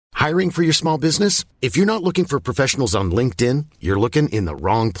Hiring for your small business? If you're not looking for professionals on LinkedIn, you're looking in the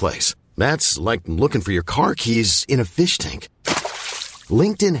wrong place. That's like looking for your car keys in a fish tank.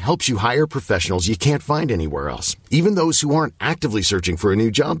 LinkedIn helps you hire professionals you can't find anywhere else, even those who aren't actively searching for a new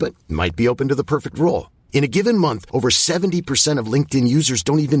job but might be open to the perfect role. In a given month, over 70% of LinkedIn users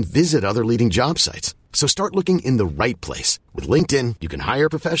don't even visit other leading job sites. So start looking in the right place. With LinkedIn, you can hire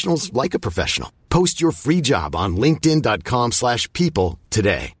professionals like a professional. Post your free job on linkedin.com/people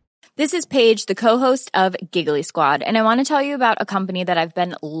today. This is Paige, the co-host of Giggly Squad, and I want to tell you about a company that I've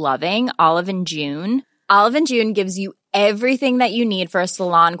been loving, Olive & June. Olive & June gives you everything that you need for a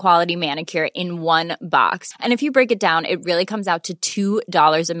salon-quality manicure in one box. And if you break it down, it really comes out to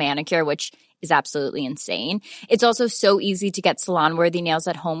 $2 a manicure, which is absolutely insane. It's also so easy to get salon-worthy nails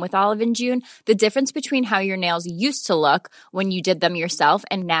at home with Olive & June. The difference between how your nails used to look when you did them yourself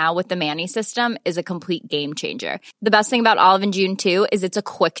and now with the Mani system is a complete game changer. The best thing about Olive & June, too, is it's a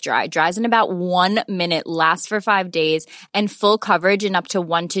quick dry. Dries in about 1 minute, lasts for 5 days, and full coverage in up to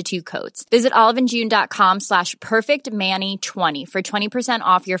 1 to 2 coats. Visit oliveandjune.com/perfectmani20 for 20%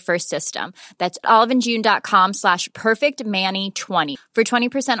 off your first system. That's oliveandjune.com/perfectmani20 for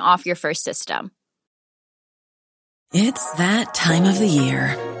 20% off your first system. It's that time of the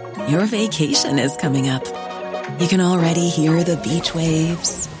year. Your vacation is coming up. You can already hear the beach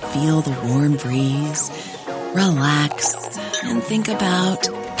waves, feel the warm breeze, relax, and think about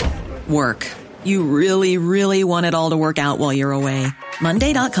work. You really, really want it all to work out while you're away.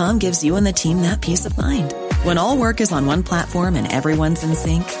 Monday.com gives you and the team that peace of mind. When all work is on one platform and everyone's in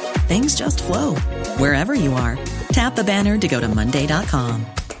sync, things just flow. Wherever you are, tap the banner to go to Monday.com.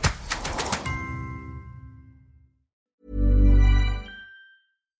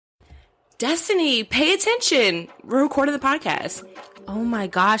 Destiny, pay attention. We're recording the podcast. Oh my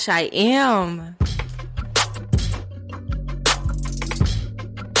gosh, I am.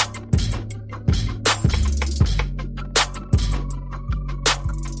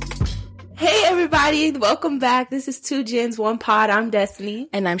 Hey everybody, welcome back. This is Two Gens, One Pod. I'm Destiny.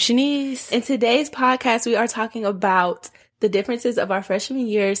 And I'm Shanice. In today's podcast, we are talking about the differences of our freshman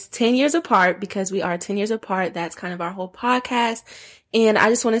years, 10 years apart, because we are 10 years apart. That's kind of our whole podcast. And I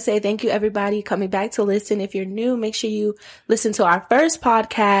just want to say thank you, everybody, coming back to listen. If you're new, make sure you listen to our first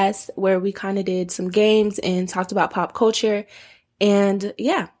podcast where we kind of did some games and talked about pop culture. And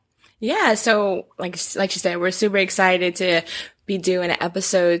yeah. Yeah, so like you said, we're super excited to be doing an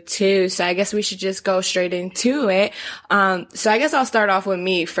episode 2. So I guess we should just go straight into it. So I guess I'll start off with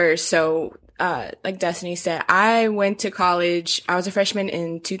me first. So like Destiny said, I went to college. I was a freshman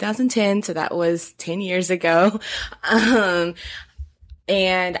in 2010, so that was 10 years ago.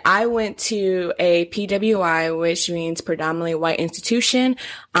 And I went to a PWI, which means predominantly white institution.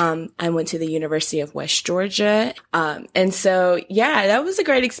 I went to the University of West Georgia. And so, yeah, that was a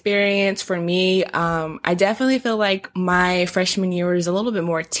great experience for me. I definitely feel like my freshman year was a little bit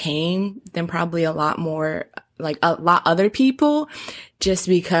more tame than probably a lot other people, just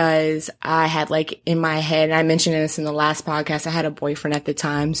because I had like in my head, and I mentioned this in the last podcast, I had a boyfriend at the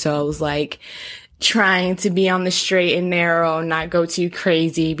time. So I was like, trying to be on the straight and narrow, not go too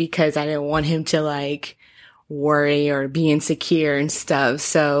crazy because I didn't want him to like worry or be insecure and stuff.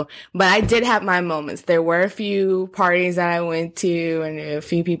 So, but I did have my moments. There were a few parties that I went to and a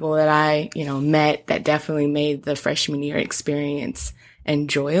few people that I, met that definitely made the freshman year experience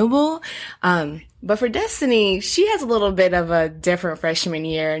enjoyable. But for Destiny, she has a little bit of a different freshman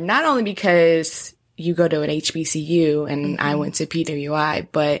year, not only because you go to an HBCU and I went to PWI,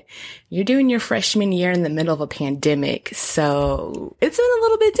 but you're doing your freshman year in the middle of a pandemic. So it's been a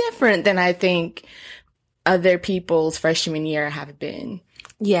little bit different than I think other people's freshman year have been.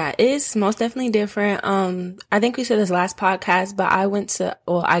 Yeah, it's most definitely different. I think we said this last podcast, but I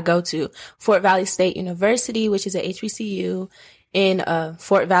go to Fort Valley State University, which is a HBCU in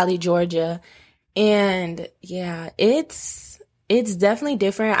Fort Valley, Georgia. And yeah, it's definitely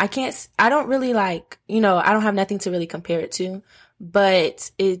different. I don't really I don't have nothing to really compare it to,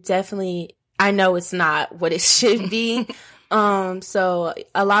 but it definitely, I know it's not what it should be. So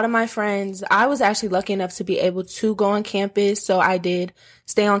a lot of my friends, I was actually lucky enough to be able to go on campus. So I did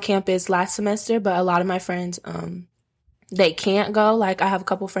stay on campus last semester, but a lot of my friends, they can't go. Like I have a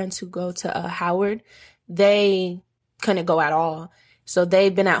couple friends who go to Howard. They couldn't go at all. So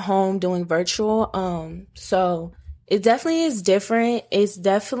they've been at home doing virtual. So it definitely is different. It's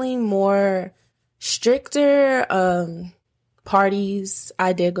definitely more stricter. Parties.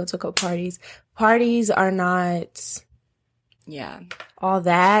 I did go to a couple parties. Parties are not all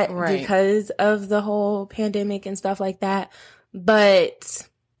that because of the whole pandemic and stuff like that. But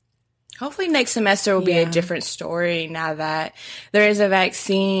Hopefully next semester will be a different story now that there is a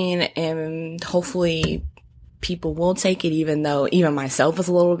vaccine, and hopefully people will take it, even though even myself was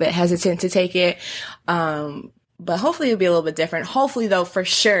a little bit hesitant to take it. But hopefully it'll be a little bit different. Hopefully, though, for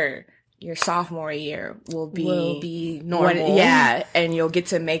sure, your sophomore year will be normal. And you'll get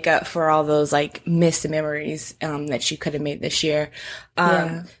to make up for all those like missed memories that you could have made this year.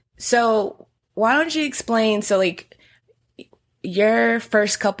 So why don't you explain? So like your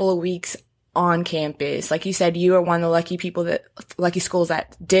first couple of weeks on campus, like you said, you were one of the lucky schools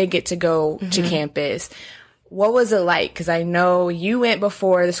that did get to go to campus. What was it like? Because I know you went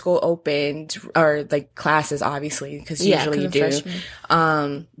before the school opened, or like classes, obviously, because usually you do.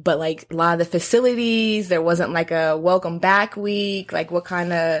 But like a lot of the facilities, there wasn't like a welcome back week. Like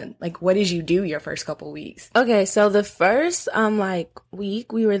what did you do your first couple of weeks? Okay, so the first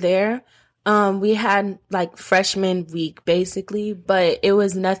week we were there, we had like freshman week basically, but it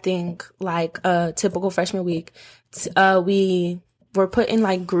was nothing like a typical freshman week. We were put in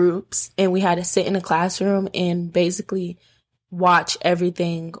like groups, and we had to sit in a classroom and basically watch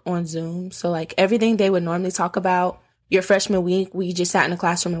everything on Zoom. So like everything they would normally talk about your freshman week, we just sat in the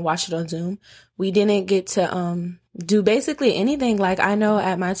classroom and watched it on Zoom. We didn't get to do basically anything. Like I know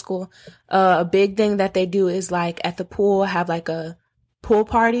at my school, a big thing that they do is like at the pool have like a pool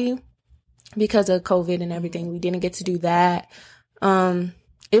party because of COVID and everything. We didn't get to do that.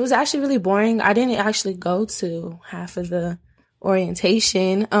 It was actually really boring. I didn't actually go to half of the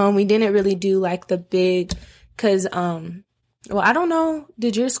orientation. We didn't really do like the big, cause, well, I don't know.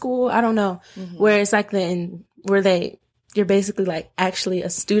 Did your school? I don't know. Where it's like you're basically like actually a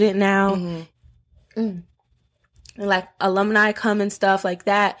student now. And like alumni come and stuff like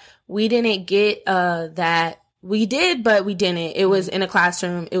that. We didn't get, that. We did, but we didn't. It was in a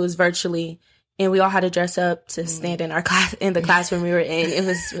classroom. It was virtually, and we all had to dress up to stand in our class, in the classroom we were in. It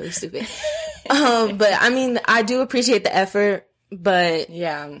was really stupid. But I mean, I do appreciate the effort. But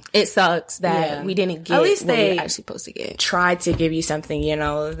it sucks that we didn't get at least what they we were actually supposed to get. Tried to give you something, you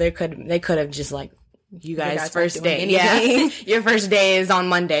know. They could have just like, you guys first day. Your first day is on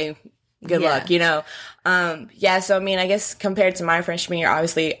Monday. Good luck, you know. So I mean, I guess compared to my freshman year,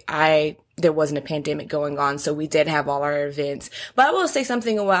 obviously there wasn't a pandemic going on, so we did have all our events. But I will say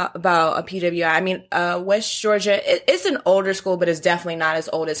something about a PWI. I mean, West Georgia, it's an older school, but it's definitely not as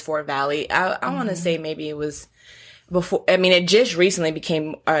old as Fort Valley. I want to say maybe it was before. I mean, it just recently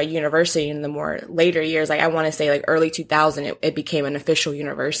became a university in the more later years. Like I want to say like early 2000, it became an official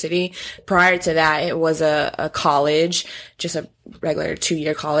university. Prior to that, it was a college, just a regular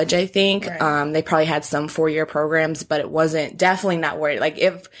 2-year college, I think. Right. They probably had some 4-year programs, but it wasn't, definitely not where, like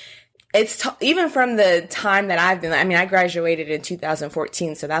if it's even from the time that I've been, I mean, I graduated in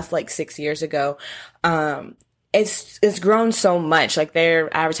 2014, so that's like 6 years ago. It's grown so much. Like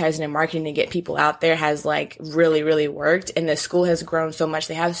their advertising and marketing to get people out there has like really, really worked. And the school has grown so much.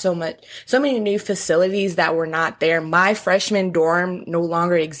 They have so many new facilities that were not there. My freshman dorm no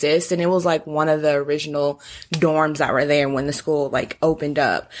longer exists. And it was like one of the original dorms that were there when the school like opened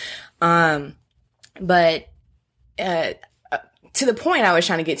up. To the point I was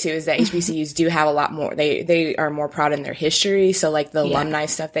trying to get to is that HBCUs do have a lot more. They are more proud in their history. So like the alumni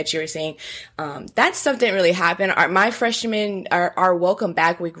stuff that you were saying, that stuff didn't really happen. My freshmen, our welcome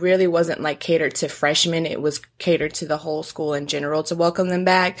back week really wasn't like catered to freshmen. It was catered to the whole school in general to welcome them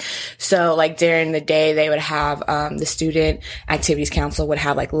back. So like during the day, they would have, the student activities council would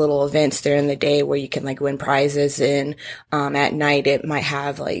have like little events during the day where you can like win prizes. And, at night it might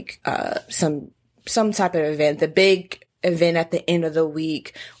have like, some type of event. The big event at the end of the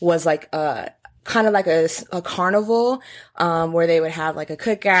week was like kind of like a carnival, where they would have like a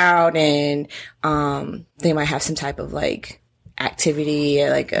cookout and they might have some type of like activity,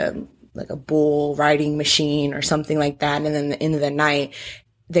 like a bull riding machine or something like that. And then at the end of the night,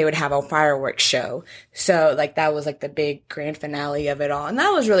 they would have a fireworks show. So like that was like the big grand finale of it all. And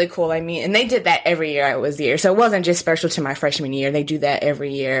that was really cool. I mean, and they did that every year I was there. So it wasn't just special to my freshman year. They do that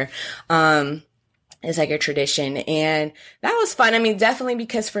every year. It's like a tradition. And that was fun. I mean, definitely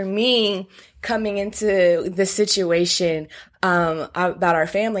because for me, coming into the situation, about our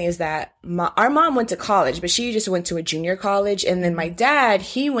family is that our mom went to college, but she just went to a junior college. And then my dad,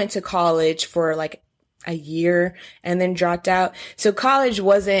 he went to college for like a year and then dropped out. So college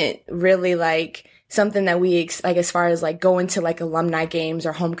wasn't really like something that we, like, as far as like going to like alumni games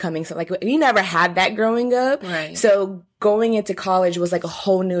or homecomings, so, like we never had that growing up. Right. So going into college was like a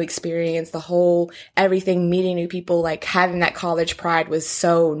whole new experience, the whole everything, meeting new people, like having that college pride was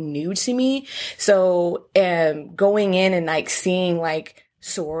so new to me. So, going in and like seeing like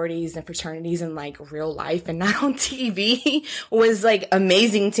sororities and fraternities in like real life and not on TV was like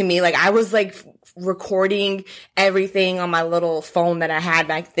amazing to me. Like I was like recording everything on my little phone that I had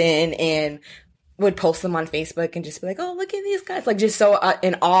back then and would post them on Facebook and just be like, oh, look at these guys. Like just so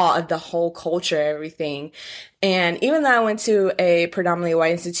in awe of the whole culture, everything. And even though I went to a predominantly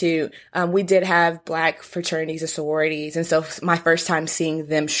white institute, we did have Black fraternities and sororities. And so my first time seeing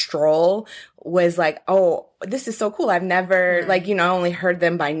them stroll was like, oh, this is so cool. I've never like, you know, I only heard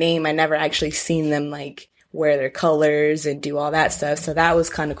them by name. I never actually seen them like wear their colors and do all that stuff. So that was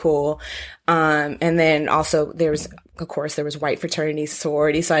kind of cool. And then also there was white fraternities,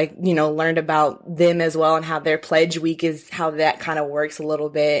 sororities. So I, you know, learned about them as well and how their pledge week is, how that kind of works a little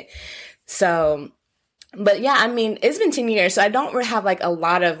bit. So, but yeah, I mean, it's been 10 years, so I don't really have like a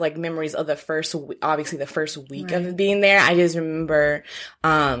lot of like memories of the first week of being there. I just remember,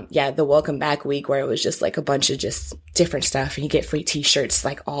 the welcome back week where it was just like a bunch of just different stuff and you get free t-shirts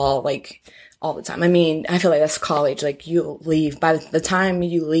like all the time. I mean, I feel like that's college. Like you leave, by the time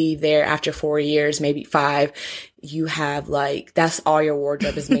you leave there after 4 years, maybe 5, you have like, that's all your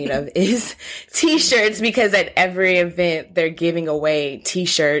wardrobe is made of is t-shirts, because at every event they're giving away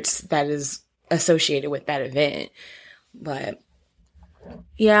t-shirts that is associated with that event. But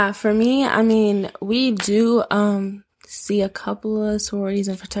yeah, for me, I mean, we do see a couple of sororities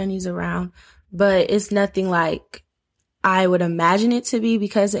and fraternities around, but it's nothing like I would imagine it to be,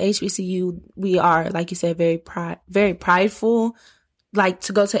 because at HBCU, we are, like you said, very prideful. Like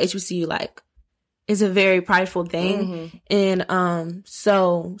to go to HBCU, like, is a very prideful thing. Mm-hmm. And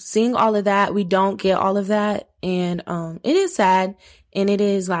so seeing all of that, we don't get all of that. And it is sad. And it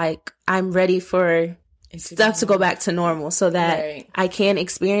is like, I'm ready for stuff to go back to normal so that I can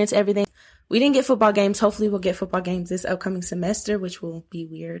experience everything. We didn't get football games. Hopefully we'll get football games this upcoming semester, which will be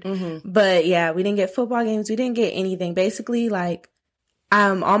weird. Mm-hmm. But yeah, we didn't get football games. We didn't get anything. Basically, like,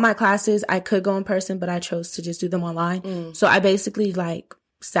 all my classes, I could go in person, but I chose to just do them online. So I basically like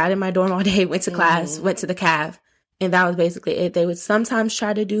sat in my dorm all day, went to class, went to the CAV. And that was basically it. They would sometimes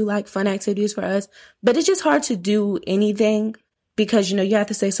try to do like fun activities for us, but it's just hard to do anything because, you know, you have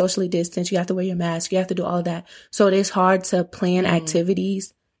to stay socially distanced. You have to wear your mask. You have to do all of that. So it is hard to plan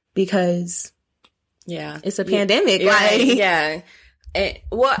activities because it's a pandemic.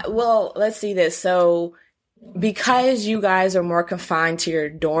 Well, let's see this. So because you guys are more confined to your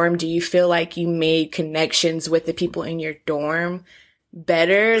dorm, do you feel like you made connections with the people in your dorm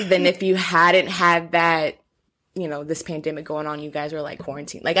better than if you hadn't had that, you know, this pandemic going on, you guys were like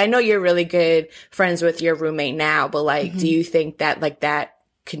quarantined? Like, I know you're really good friends with your roommate now, but like, do you think that like that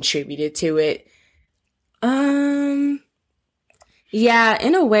contributed to it? Yeah,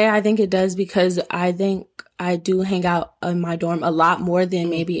 in a way, I think it does, because I think I do hang out in my dorm a lot more than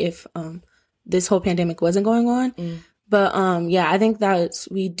maybe if this whole pandemic wasn't going on. But yeah, I think that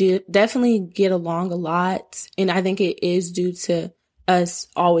we do definitely get along a lot, and I think it is due to us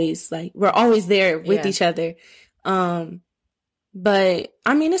always, like, we're always there with each other. But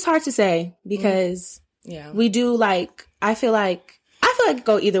I mean, it's hard to say because we do like, I feel like it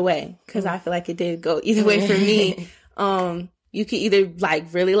go either way, because I feel like it did go either way for me. You could either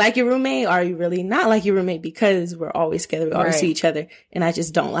like really like your roommate, or you really not like your roommate, because we're always together, we always see each other, and I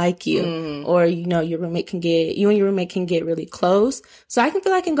just don't like you. Or, you know, you and your roommate can get really close. So I can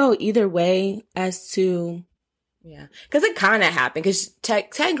feel like I can go either way as to. Yeah, because it kind of happened, because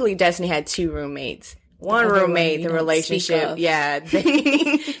technically Destiny had 2 roommates. One roommate, the relationship,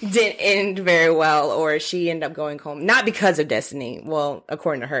 they didn't end very well, or she ended up going home. Not because of Destiny. Well,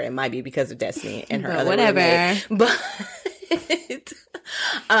 according to her, it might be because of Destiny and her other roommate. But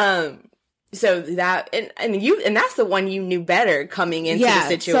so that, and that's the one you knew better coming into the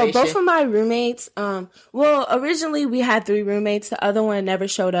situation. So both of my roommates, well, originally we had 3 roommates. The other one never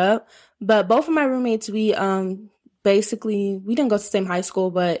showed up. But both of my roommates, we basically, we didn't go to the same high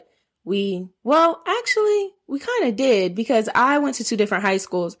school, but we kind of did, because I went to 2 different high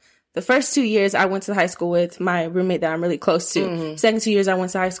schools. The first 2 years I went to high school with my roommate that I'm really close to. Second 2 years I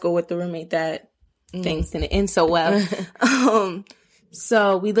went to high school with the roommate that things didn't end so well.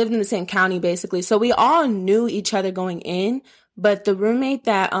 So we lived in the same county basically. So we all knew each other going in, but the roommate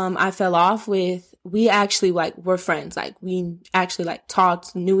that I fell off with, we actually like were friends. Like we actually like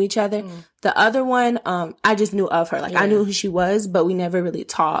talked, knew each other. The other one, I just knew of her. Like I knew who she was, but we never really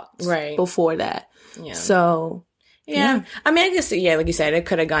talked before that. Yeah. So yeah. I mean, I guess, like you said, it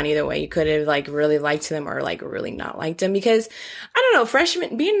could have gone either way. You could have like really liked them or like really not liked them, because I don't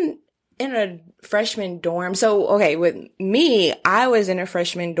know, being in a freshman dorm. So, okay, with me, I was in a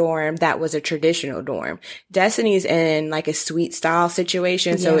freshman dorm that was a traditional dorm. Destiny's in like a suite style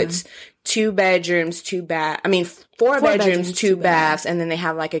situation. So it's 4 bedrooms, 2 baths, and then they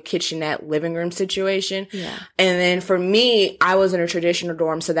have like a kitchenette living room situation. Yeah. And then for me, I was in a traditional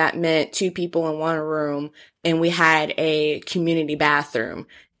dorm, so that meant 2 people in 1 room, and we had a community bathroom.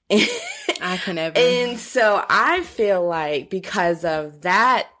 I could never. And so I feel like because of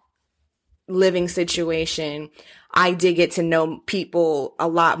that living situation, I did get to know people a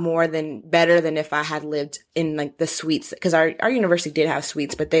lot better than if I had lived in like the suites, because our university did have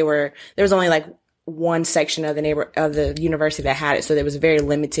suites, but there was only like one section of the university that had it. So there was a very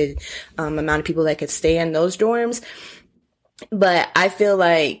limited amount of people that could stay in those dorms. But I feel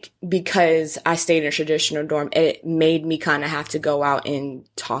like because I stayed in a traditional dorm, it made me kind of have to go out and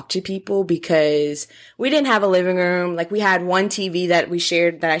talk to people, because we didn't have a living room. Like, we had one TV that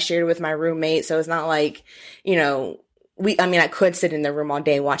I shared with my roommate. So it's not like, you know, I could sit in the room all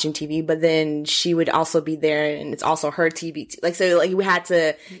day watching TV, but then she would also be there, and it's also her TV. So we had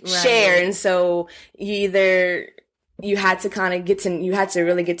to share. And so you had to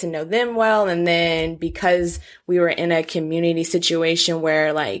really get to know them well. And then because we were in a community situation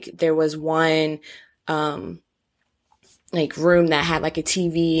where like there was one, like room that had like a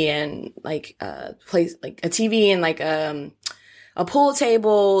TV and like a place, like a TV and like, a pool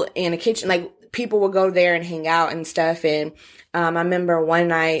table and a kitchen, like people would go there and hang out and stuff. And, I remember one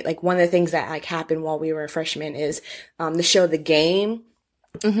night, like one of the things that like happened while we were freshmen is, the show The Game.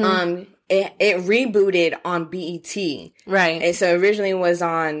 Mm-hmm. It rebooted on BET. Right. And so originally it was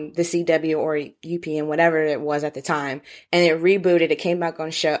on the CW or UPN, whatever it was at the time. And it rebooted. It came back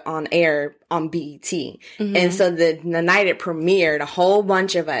on air on BET. Mm-hmm. And so the night it premiered, a whole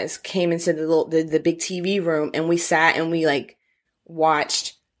bunch of us came into the big TV room, and we sat and we like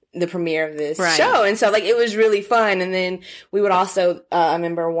watched the premiere of this show. And so like it was really fun. And then we would also I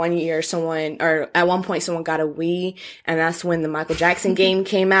remember one year at one point someone got a Wii, and that's when the Michael Jackson game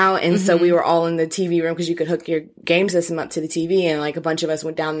came out. And so we were all in the TV room, because you could hook your game system up to the TV, and like a bunch of us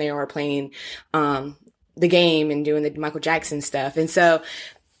went down there and were playing the game and doing the Michael Jackson stuff. And so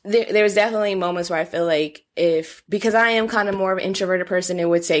there's definitely moments where I feel like because I am kind of more of an introverted person, it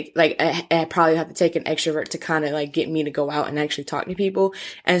would take, like, I probably have to take an extrovert to kind of, like, get me to go out and actually talk to people.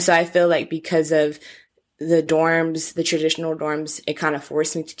 And so I feel like because of the dorms, the traditional dorms, it kind of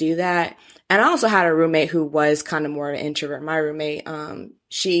forced me to do that. And I also had a roommate who was kind of more of an introvert. My roommate,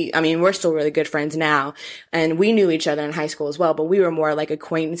 we're still really good friends now, and we knew each other in high school as well, but we were more like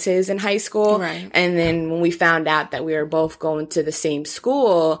acquaintances in high school. Right. And then when we found out that we were both going to the same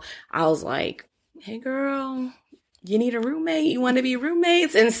school, I was like, hey girl, you need a roommate? You want to be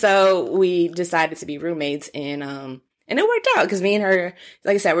roommates? And so we decided to be roommates, and it worked out, because me and her,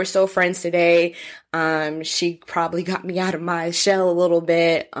 like I said, we're still friends today. She probably got me out of my shell a little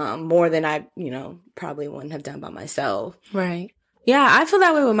bit, more than I, probably wouldn't have done by myself. Right. Yeah, I feel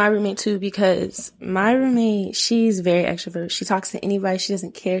that way with my roommate too, because my roommate, she's very extrovert. She talks to anybody. She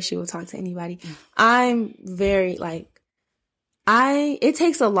doesn't care. She will talk to anybody. I'm very it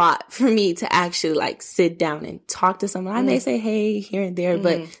takes a lot for me to actually like sit down and talk to someone. I may say hey here and there,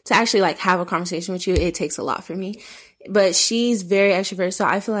 but to actually like have a conversation with you, it takes a lot for me. But she's very extrovert, so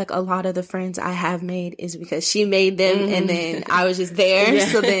I feel like a lot of the friends I have made is because she made them, and then I was just there. Yeah.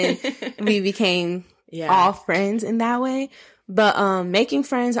 So then we became all friends in that way. But making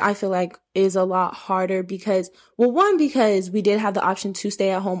friends, I feel like, is a lot harder because we did have the option to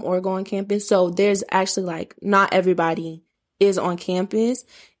stay at home or go on campus. So there's actually like not everybody is on campus.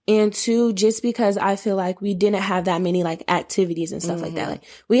 And 2, just because I feel like we didn't have that many like activities and stuff like that. Like,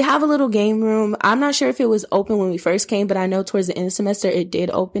 we have a little game room. I'm not sure if it was open when we first came, but I know towards the end of the semester it did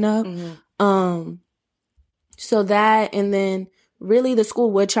open up. So that, and then really the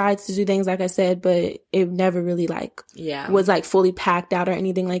school would try to do things, like I said, but it never really was like fully packed out or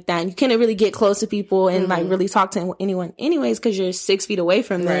anything like that. And you couldn't really get close to people and like really talk to anyone anyways, because you're 6 feet away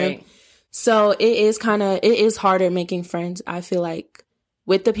from them. Right. So it is harder making friends, I feel like,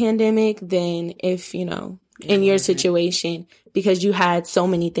 with the pandemic than if, in your situation, because you had so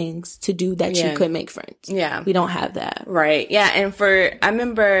many things to do that you could make friends. Yeah. We don't have that. Right. Yeah. And I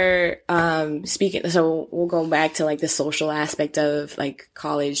remember, so we'll go back to like the social aspect of like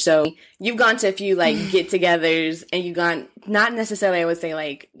college. So you've gone to a few like get-togethers, and you've gone, not necessarily, I would say,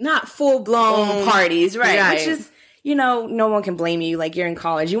 like, not full-blown parties, right? Which is, no one can blame you. Like, you're in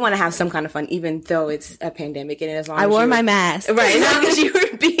college. You want to have some kind of fun, even though it's a pandemic. And as long as I wore my mask. Right. As long as you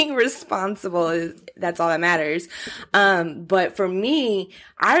were being responsible, that's all that matters. But for me,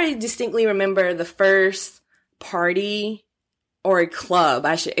 I distinctly remember the first party or a club.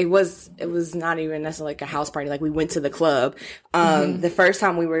 It was not even necessarily like a house party. Like, we went to the club. The first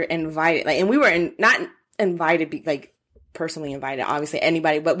time we were invited, like, and we were not invited, like, personally invited, obviously,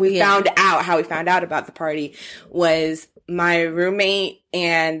 anybody, but we found out how we found out about the party was my roommate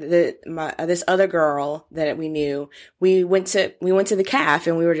and this other girl that we knew. We went to the caf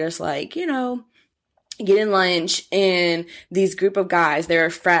and we were just like, you know, getting lunch, and these group of guys, they were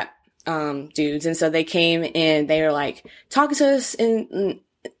frat dudes, and so they came and they were like talking to us in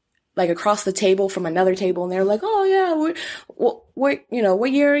like across the table from another table, and they're like, oh yeah, we're you know,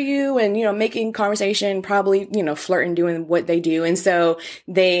 what year are you? And, you know, making conversation, probably, you know, flirting, doing what they do. And so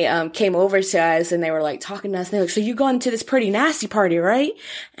they came over to us and they were like talking to us, and they're like, so you going to this pretty nasty party, right?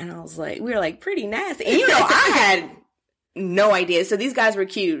 And I was like, we were like, pretty nasty, and, you know, I had no idea. So these guys were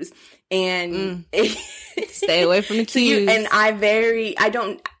Qs, and stay away from the Qs. And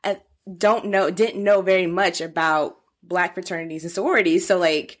didn't know very much about Black fraternities and sororities. So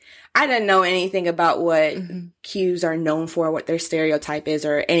like, I didn't know anything about what Qs are known for, what their stereotype is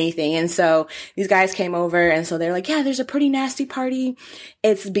or anything. And so these guys came over, and so they're like, yeah, there's a pretty nasty party.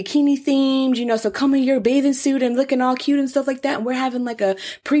 It's bikini themed, you know, so come in your bathing suit and looking all cute and stuff like that. And we're having like a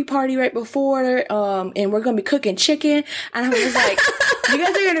pre-party right before, and we're going to be cooking chicken. And I was like, you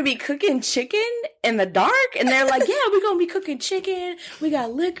guys are going to be cooking chicken in the dark? And they're like, yeah, we're going to be cooking chicken. We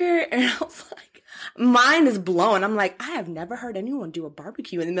got liquor. And I was like, mine is blown. I'm like, I have never heard anyone do a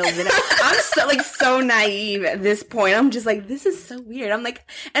barbecue in the middle of the night. I'm so naive at this point. I'm just like, this is so weird. I'm like,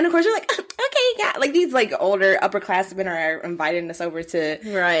 and of course you're like, okay, yeah. Like these like older upperclassmen are inviting us over to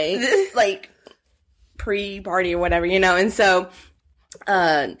this like pre-party or whatever, you know? And so,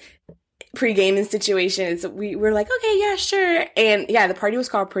 pre-gaming situations, we were like, okay, yeah, sure. And yeah, the party was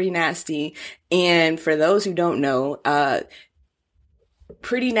called Pretty Nasty. And for those who don't know,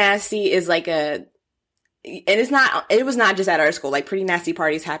 Pretty Nasty is like it was not just at our school. Like, Pretty Nasty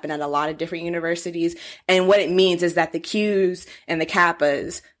parties happen at a lot of different universities. And what it means is that the Qs and the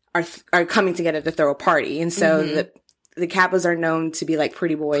Kappas are coming together to throw a party. And so the Kappas are known to be like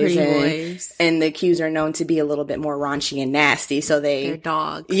pretty boys. And the Qs are known to be a little bit more raunchy and nasty. So they're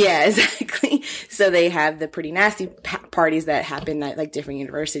dogs. Yeah, exactly. So they have the Pretty Nasty parties that happen at like different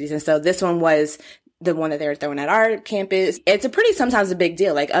universities. And so this one was the one that they were throwing at our campus. It's sometimes a big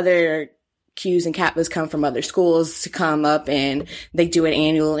deal. Like, other Qs and Kappas come from other schools to come up, and they do it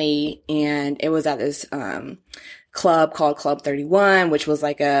annually. And it was at this club called Club 31, which was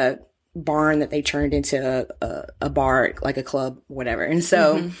like a barn that they turned into a bar, like a club, whatever. And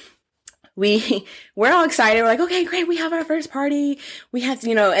so we're all excited. We're like, okay, great, we have our first party. We have to,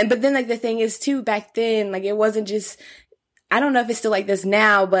 you know, but then like the thing is too, back then, like, it wasn't just, I don't know if it's still like this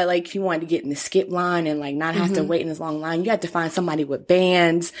now, but like, if you wanted to get in the skip line and like not have to wait in this long line, you had to find somebody with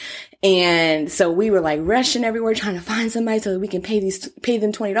bands. And so we were like rushing everywhere trying to find somebody so that we can pay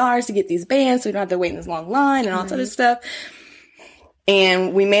them $20 to get these bands, so we don't have to wait in this long line and all this other stuff.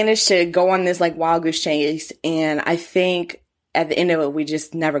 And we managed to go on this like wild goose chase. And I think at the end of it, we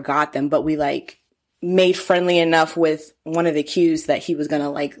just never got them, but we like made friendly enough with one of the Qs that he was going to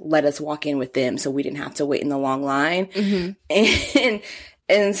like let us walk in with them, so we didn't have to wait in the long line.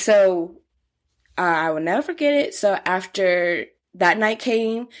 And so I will never forget it. So after that night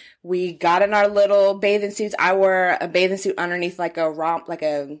came, we got in our little bathing suits. I wore a bathing suit underneath like a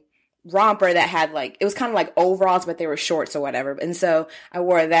romper that had like, it was kind of like overalls, but they were shorts or whatever. And so I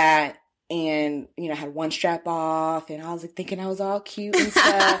wore that. And, you know, I had one strap off, and I was like thinking I was all cute and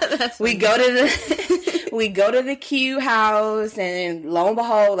stuff. we go to the Q house, and lo and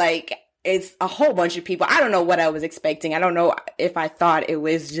behold, like, it's a whole bunch of people. I don't know what I was expecting. I don't know if I thought it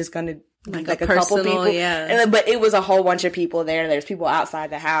was just going to be like a couple people. Yeah. But it was a whole bunch of people there. There's people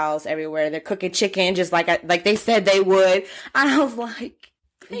outside the house everywhere. They're cooking chicken just like they said they would. And I was like,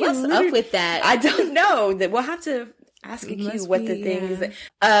 what's up with that? I don't know. That we'll have to ask a Q what the thing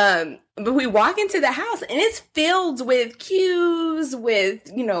is. But we walk into the house, and it's filled with Qs, with,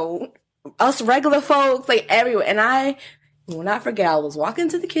 you know, us regular folks, like everywhere. And I will not forget, I was walking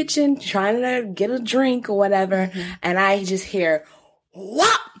to the kitchen trying to get a drink or whatever, and I just hear,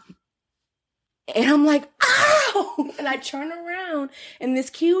 whop! And I'm like, ow! And I turn around, and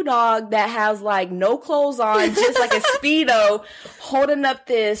this Q dog that has like no clothes on, just like a Speedo, holding up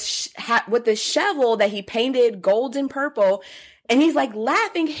this with this shovel that he painted gold and purple, and he's like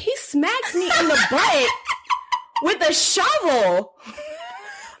laughing. He smacks me in the butt with a shovel.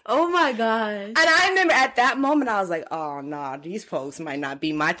 Oh my gosh. And I remember at that moment, I was like, oh, nah, these folks might not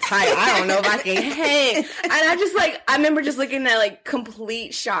be my type. I don't know if I can hang. And I remember just looking at like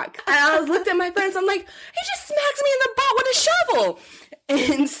complete shock. And I looked at my friends, I'm like, he just smacks me in the butt with a shovel.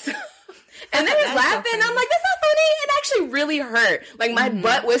 And so And they was laughing. So I'm like, that's not funny. It actually really hurt. Like, my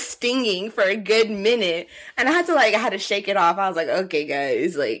butt was stinging for a good minute. And I had to shake it off. I was like, okay,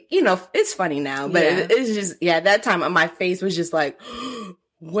 guys, like, it's funny now. But it's just, that time my face was just like,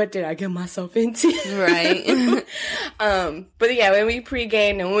 what did I get myself into? Right. But yeah, when we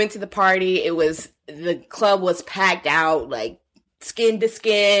pre-gamed and we went to the party, the club was packed out, like, skin to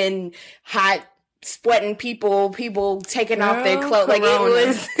skin, hot, sweating people taking off their clothes. Like,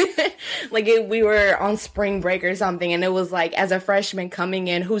 it was we were on spring break or something, and it was like, as a freshman coming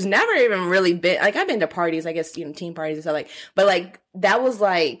in who's never even really been, like, I've been to parties, I guess, teen parties and stuff, like, but like, that was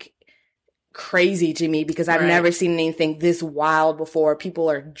like crazy to me because I've never seen anything this wild before. People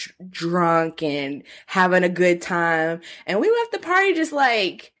are drunk and having a good time, and we left the party just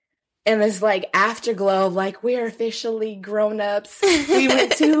like, and this like afterglow of like, we're officially grown-ups. We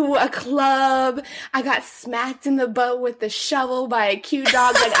went to a club. I got smacked in the butt with the shovel by a cute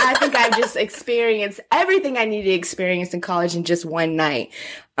dog. Like, I think I've just experienced everything I needed to experience in college in just one night.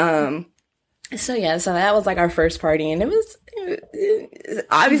 So that was like our first party, and it was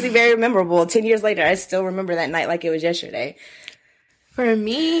obviously very memorable. 10 years later, I still remember that night like it was yesterday. For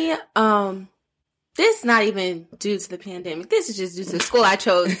me, this is not even due to the pandemic. This is just due to the school I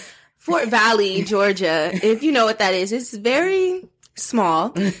chose. Fort Valley, Georgia, if you know what that is, it's very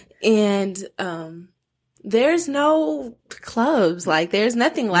small, and there's no clubs. Like, there's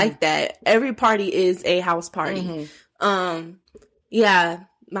nothing like that. Every party is a house party.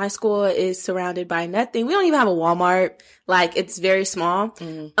 My school is surrounded by nothing. We don't even have a Walmart. Like, it's very small.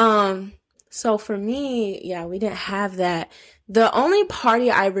 So for me, we didn't have that. The only party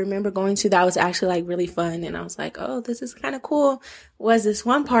I remember going to that was actually like really fun, and I was like, oh, this is kind of cool, was this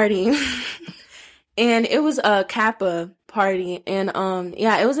one party. And it was a Kappa party, and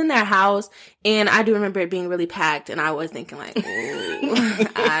it was in their house, and I do remember it being really packed, and I was thinking like, ooh,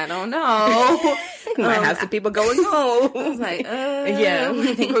 I don't know. Might have some people going home. I was like,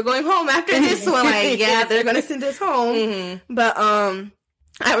 I think we're going home after this one. Like, they're gonna send us home. But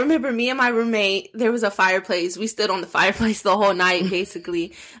I remember me and my roommate, there was a fireplace. We stood on the fireplace the whole night,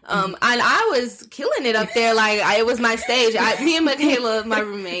 basically. And I was killing it up there. Like, it was my stage. Me and Michaela, my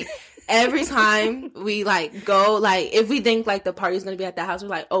roommate, every time we like go, like, if we think like the party's going to be at the house, we're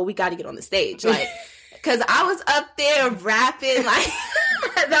like, oh, we got to get on the stage. Like, cause I was up there rapping, like,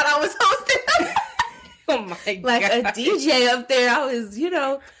 I thought I was hosting. Oh my God. Like a DJ up there. I was,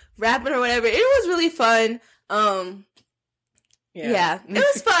 rapping or whatever. It was really fun. It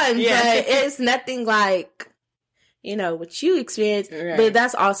was fun, but it's nothing like, what you experienced. Right. But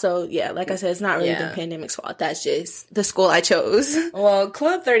that's also, like I said, it's not really the pandemic's fault. That's just the school I chose. Well,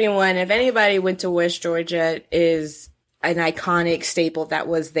 Club 31, if anybody went to West Georgia, is an iconic staple that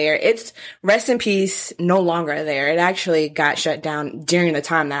was there. It's, rest in peace, no longer there. It actually got shut down during the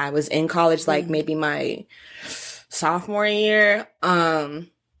time that I was in college, like maybe my sophomore year.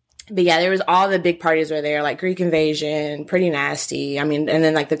 But there was all the big parties were there, like Greek Invasion, Pretty Nasty. I mean, and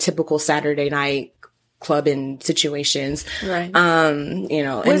then like the typical Saturday night clubbing situations. Right.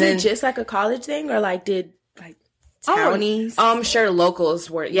 Was it just like a college thing, or like did like townies? I'm sure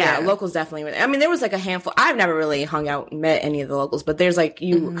locals were. Yeah, locals definitely were. I mean, there was like a handful. I've never really hung out, met any of the locals, but there's like,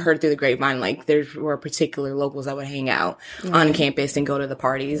 you heard through the grapevine, like there were particular locals that would hang out on campus and go to the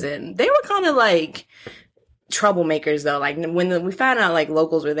parties, and they were kind of like troublemakers though. Like when we found out like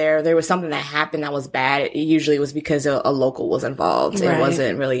locals were there was something that happened that was bad. It usually was because a local was involved. Right. It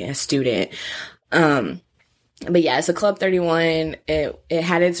wasn't really a student. But so Club 31, it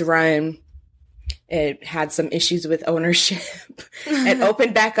had its run. It had some issues with ownership. It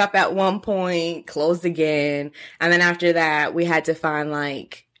opened back up at one point, closed again. And then after that, we had to find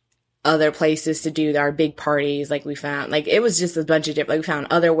like other places to do our big parties. Like we found, like, it was just a bunch of different, like we found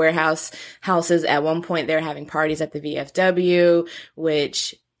other houses. At one point they were having parties at the VFW,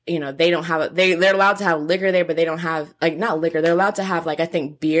 which, they don't have, they're allowed to have liquor there, but they don't have, like, not liquor. They're allowed to have, like, I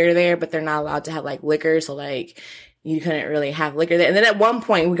think beer there, but they're not allowed to have, like, liquor. So, like, you couldn't really have liquor there. And then at one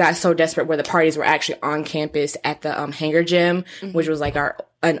point we got so desperate where the parties were actually on campus at the, hangar gym, which was like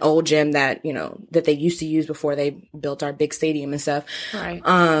an old gym that, that they used to use before they built our big stadium and stuff. Right.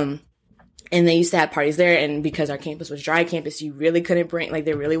 And they used to have parties there, and because our campus was dry campus, you really couldn't bring, like,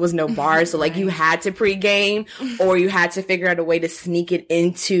 there really was no bar, so, like, you had to pregame, or you had to figure out a way to sneak it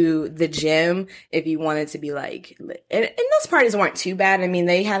into the gym if you wanted to be, like, and those parties weren't too bad. I mean,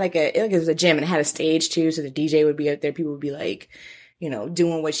 they had, it was a gym, and it had a stage, too, so the DJ would be up there, people would be, like,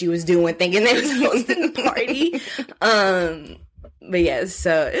 doing what she was doing, thinking they were hosting the party. But,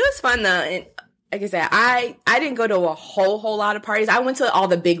 so it was fun, though, and like I said, I didn't go to a whole lot of parties. I went to all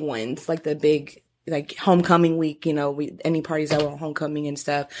the big ones, like the big like homecoming week, any parties that were on homecoming and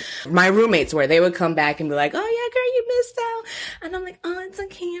stuff. My roommates they would come back and be like, "Oh yeah, girl, you missed out." And I'm like, "Oh, it's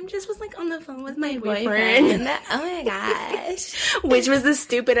okay. I just was like on the phone with my boyfriend." Oh my gosh. Which was the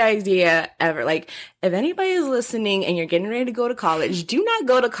stupid idea ever. Like, if anybody is listening and you're getting ready to go to college, do not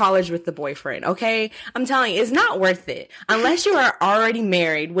go to college with the boyfriend, okay? I'm telling you, it's not worth it. Unless you are already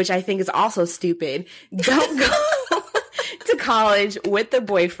married, which I think is also stupid. Don't go to college with the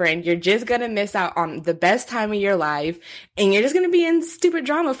boyfriend. You're just gonna miss out on the best time of your life, and you're just gonna be in stupid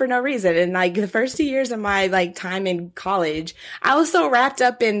drama for no reason. And like the first 2 years of my like time in college, I was so wrapped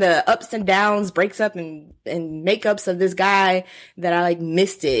up in the ups and downs, breaks up and makeups of this guy that I like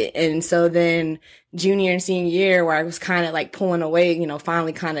missed it. And so then junior and senior year, where I was kind of like pulling away,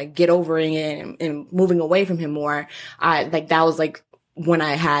 finally kind of get over it and moving away from him more, that was like when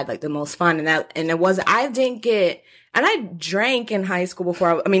I had like the most fun. And I drank in high school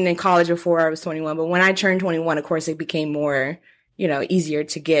in college before I was 21. But when I turned 21, of course, it became more, easier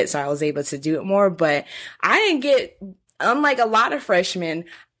to get. So I was able to do it more. But I didn't get, unlike a lot of freshmen,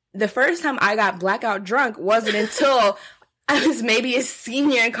 the first time I got blackout drunk wasn't until I was maybe a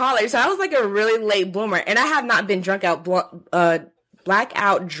senior in college. So I was like a really late bloomer. And I have not been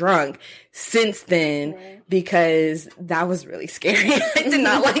blackout drunk since then, because that was really scary. I did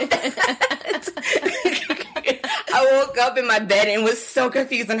not like that. I woke up in my bed and was so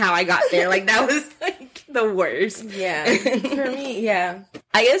confused on how I got there. Like, that was like the worst. Yeah. For me, yeah.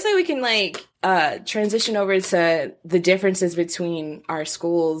 I guess that we can transition over to the differences between our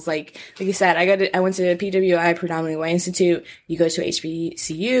schools. Like you said, I went to PWI, predominantly White Institute. You go to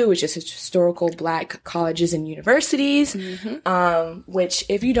HBCU, which is historical Black colleges and universities. Mm-hmm. Which,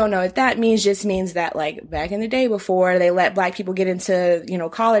 if you don't know what that means, just means that like back in the day, before they let Black people get into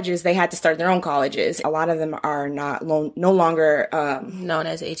colleges, they had to start their own colleges. A lot of them are no longer known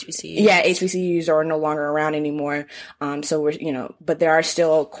as HBCUs. Yeah, HBCUs are no longer around anymore. So we're but there are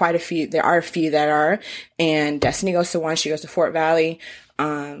still quite a few. There are a few that are, and Destiny goes to one. She goes to Fort Valley.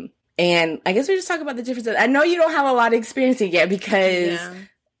 And I guess we just talk about the differences. I know you don't have a lot of experience yet because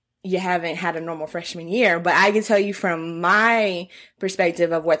you haven't had a normal freshman year, but I can tell you from my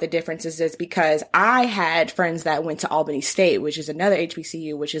perspective of what the differences is, because I had friends that went to Albany State, which is another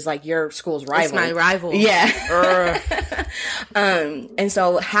HBCU, which is like your school's rival. It's my rival. Yeah. And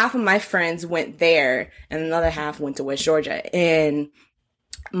so half of my friends went there and another half went to West Georgia. And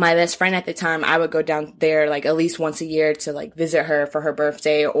my best friend at the time, I would go down there like at least once a year to like visit her for her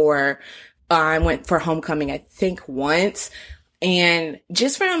birthday, or I went for homecoming, I think once. And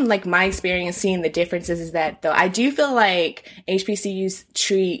just from like my experience seeing the differences is that though I do feel like HBCUs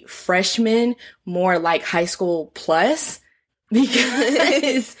treat freshmen more like high school plus,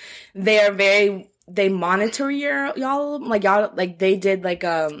 because they monitor y'all like they did like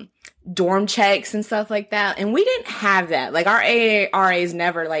dorm checks and stuff like that. And we didn't have that. Like our RAs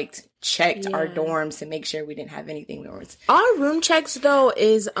never like checked our dorms to make sure we didn't have anything that was. Our room checks though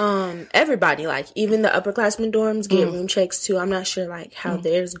is everybody, like even the upperclassmen dorms get room checks too. I'm not sure like how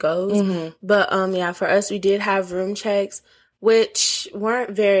theirs goes. But yeah, for us we did have room checks, which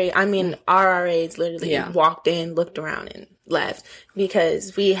weren't very, our RAs literally walked in, looked around and left,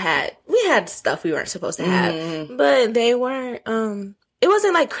 because we had stuff we weren't supposed to have. But they weren't it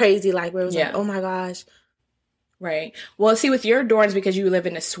wasn't like crazy, like where it was like, oh my gosh. Right. Well, see, with your dorms, because you live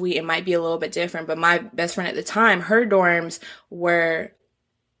in a suite, it might be a little bit different. But my best friend at the time, her dorms were,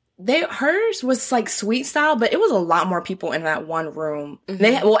 hers was like suite style, but it was a lot more people in that one room.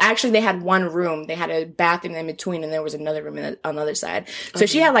 They had one room. They had a bathroom in between, and there was another room on the other side. So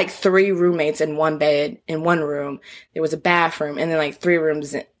she had like 3 roommates in one bed in one room. There was a bathroom, and then like 3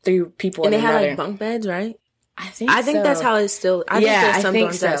 people and in another. And they had like bunk beds, right? I think so. That's how it's still. I think there's some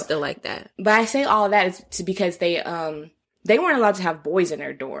dorms that are still like that. But I say all of that is because they weren't allowed to have boys in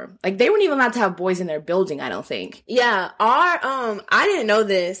their dorm. Like they weren't even allowed to have boys in their building, I don't think. Yeah, I didn't know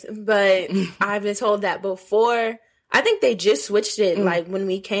this, but I've been told that before. I think they just switched it like when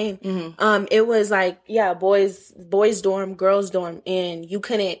we came. It was like boys dorm, girls dorm, and you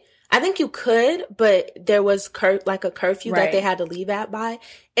couldn't. I think you could, but there was like a curfew that they had to leave by.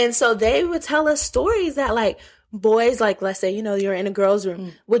 And so they would tell us stories that like boys, like let's say, you're in a girl's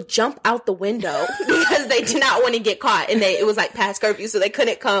room, would jump out the window because they did not want to get caught. And it was like past curfew, so they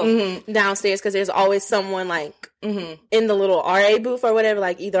couldn't come downstairs because there's always someone like in the little RA booth or whatever,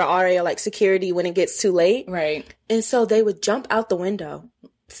 like either RA or like security when it gets too late. Right. And so they would jump out the window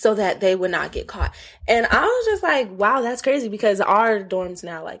so that they would not get caught. And I was just like, wow, that's crazy, because our dorms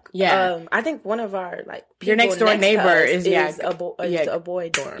now, like, I think one of our, like, your next door neighbor is a boy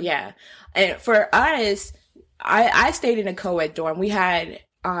dorm. Yeah. And for us, I stayed in a co-ed dorm. We had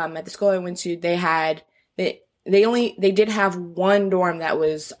at the school I went to, they did have one dorm that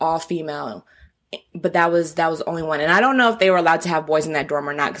was all female, but that was the only one. And I don't know if they were allowed to have boys in that dorm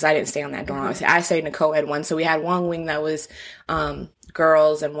or not, because I didn't stay on that dorm. I stayed in a co-ed one. So we had one wing that was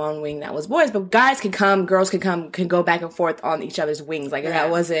girls and one wing that was boys, but guys could come, girls could come, can go back and forth on each other's wings. Like that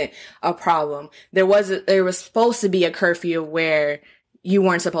wasn't a problem. There was supposed to be a curfew where you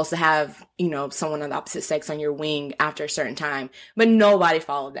weren't supposed to have, someone of the opposite sex on your wing after a certain time, but nobody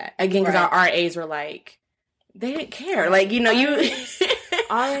followed that. Again, because our RAs were like, they didn't care. Like, you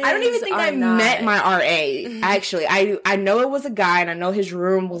I don't even think I met my RA, actually. I know it was a guy, and I know his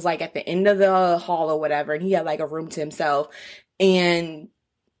room was, like, at the end of the hall or whatever, and he had, like, a room to himself. And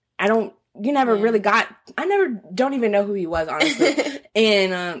I don't even know who he was, honestly.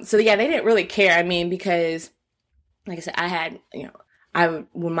 And, so, yeah, they didn't really care. I mean, because, like I said, I had,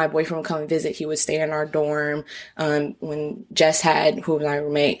 when my boyfriend would come and visit, he would stay in our dorm. When Jess who was my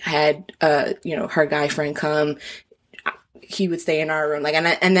roommate, had, her guy friend come, he would stay in our room. Like, and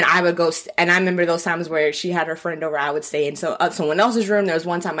then I would go, and I remember those times where she had her friend over, I would stay in someone else's room. There was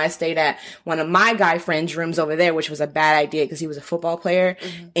one time I stayed at one of my guy friend's rooms over there, which was a bad idea because he was a football player,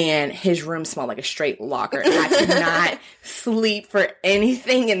 and his room smelled like a straight locker. And I could not sleep for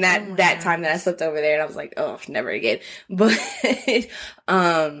anything in that time that I slept over there. And I was like, oh, never again. But,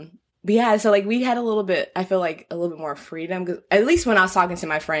 but yeah, so like we had a little bit more freedom, because at least when I was talking to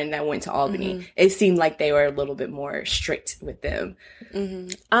my friend that went to Albany, it seemed like they were a little bit more strict with them.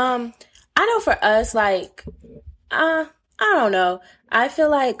 I know for us, like, I don't know. I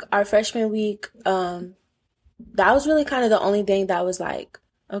feel like our freshman week, that was really kind of the only thing that was like,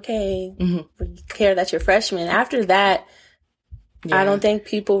 okay, we care that you're freshmen. After that, I don't think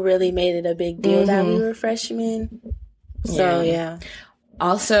people really made it a big deal that we were freshmen. So, yeah.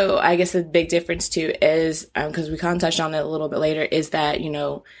 Also, I guess the big difference, too, is, because we kind of touched on it a little bit later, is that,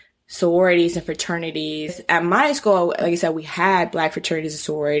 sororities and fraternities. At my school, like I said, we had black fraternities and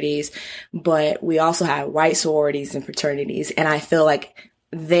sororities, but we also had white sororities and fraternities. And I feel like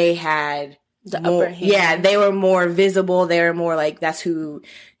they had upper hand. Yeah, they were more visible. They were more like, that's who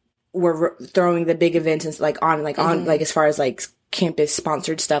were throwing the big events and as far as like campus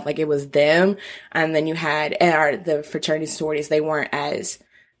sponsored stuff, like it was them. And then you had the fraternities and sororities, they weren't as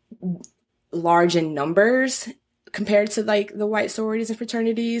large in numbers compared to like the white sororities and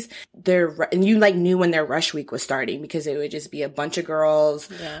fraternities. And you like knew when their rush week was starting, because it would just be a bunch of girls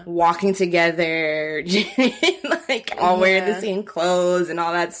walking together, like all wearing the same clothes and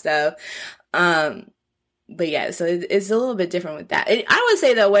all that stuff. But yeah, so it's a little bit different with that. I would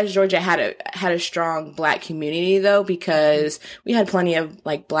say that West Georgia had a strong black community, though, because we had plenty of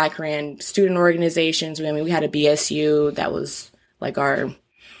like black ran student organizations. We had a BSU that was like our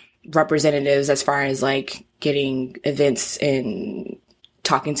representatives as far as like getting events and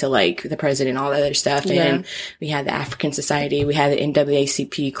talking to like the president, all that other stuff. And we had the African Society, we had the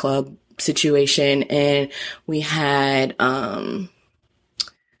NAACP club situation, and we had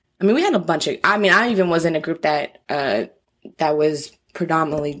we had a bunch of, I even was in a group that was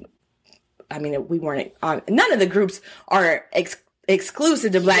predominantly, we weren't, none of the groups are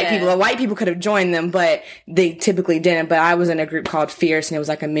exclusive to black people. White people could have joined them, but they typically didn't. But I was in a group called Fierce, and it was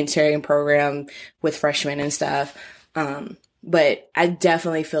like a mentoring program with freshmen and stuff. But I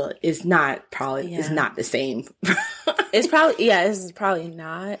definitely feel it's not the same. It's probably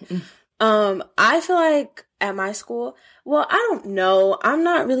not. I feel like at my school, well, I don't know. I'm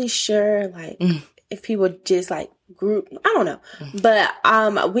not really sure, like, if people just, like, group. I don't know.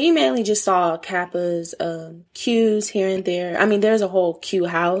 But we mainly just saw Kappas, Qs here and there. There's a whole Q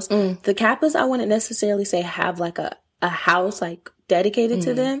house. The Kappas, I wouldn't necessarily say have, like, a house, like, dedicated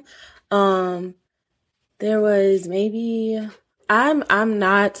to them. There was maybe... I'm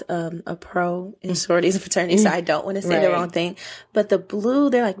not a pro in sororities and fraternities, so I don't want to say the wrong thing. But the blue,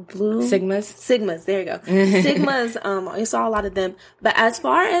 they're like blue Sigmas. There you go. Sigmas. I saw a lot of them. But as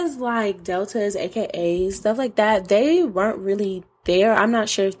far as like deltas, AKAs, stuff like that, they weren't really there. I'm not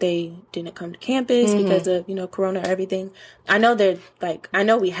sure if they didn't come to campus because of Corona or everything. I know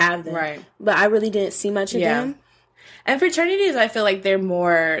we have them, right? But I really didn't see much of them. And fraternities, I feel like they're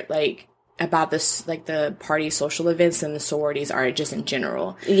more like about this, like the party social events, than the sororities are just in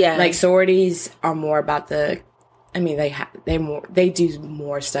general. Yeah. Like sororities are more about they do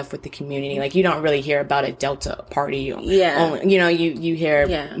more stuff with the community. Like you don't really hear about a Delta party. Only, you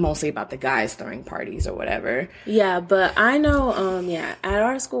hear mostly about the guys throwing parties or whatever. Yeah. But I know, at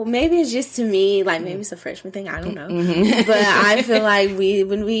our school, maybe it's just to me, like maybe it's a freshman thing. I don't know. But I feel like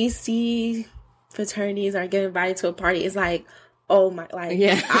when we see fraternities or get invited to a party, it's like, oh my, like,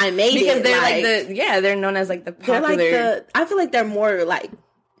 I made because it. Because they're they're known as like the popular. I feel like they're more like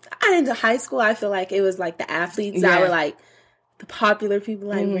got into high school, I feel like it was like the athletes that were like the popular people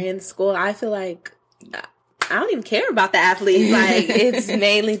like ran the school. I feel like I don't even care about the athletes. Like it's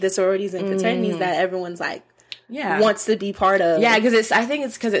mainly the sororities and fraternities that everyone's like wants to be part of. Yeah, because I think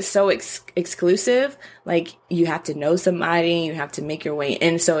it's because it's so exclusive. Like you have to know somebody, you have to make your way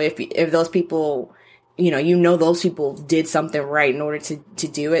in. So if those people, those people did something right in order to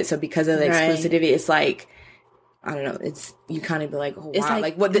do it. So because of the exclusivity, it's like, I don't know. It's you kind of be like, oh, wow, it's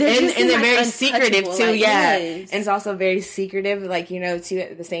like what? And they're very secretive too. Like, and it's also very secretive, like too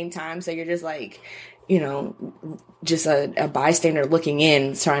at the same time. So you're just like, just a bystander looking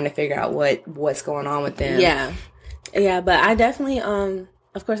in, trying to figure out what's going on with them. Yeah. But I definitely, of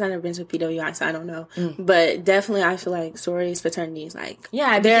course, I've never been to PWI, so I don't know. But definitely, I feel like sororities, fraternities, like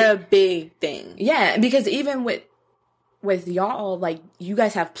they're a big thing. Yeah, because even with y'all, like, you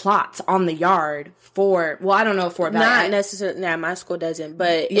guys have plots on the yard for, well, I don't know for about not necessarily, my school doesn't,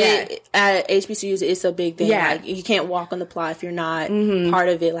 but at HBCUs, it's a big thing. Yeah. Like, you can't walk on the plot if you're not part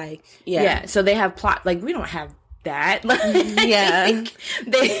of it, like, so they have plot, like, we don't have that. We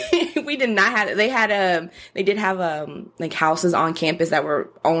did not have, they did have, like, houses on campus that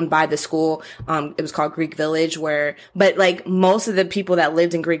were owned by the school. It was called Greek Village, but like, most of the people that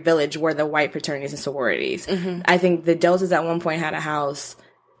lived in Greek Village were the white fraternities and sororities. I think the Deltas at one point had a house.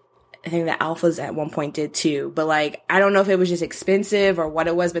 I think the Alphas at one point did too, but like, I don't know if it was just expensive or what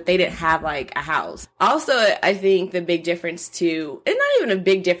it was, but they didn't have like a house. Also, I think the big difference too, it's not even a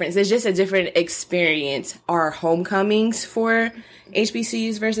big difference, it's just a different experience, are homecomings for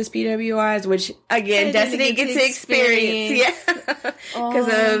HBCUs versus PWIs, which again, Destiny gets to experience. Yeah.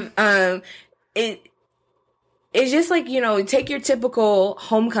 Because of, it's just like, take your typical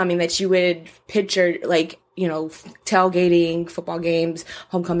homecoming that you would picture, like, tailgating, football games,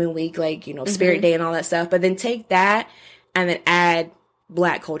 homecoming week, like, Spirit Day and all that stuff. But then take that and then add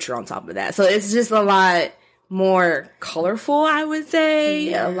Black culture on top of that. So it's just a lot more colorful, I would say.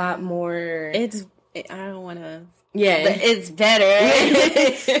 Yeah. A lot more. I don't want to. Yeah. But it's better.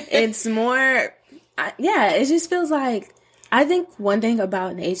 It's more. It just feels like, I think one thing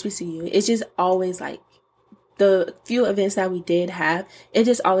about an HBCU, it's just always like, the few events that we did have, it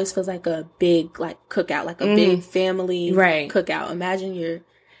just always feels like a big, like, cookout, like a big family cookout. Imagine your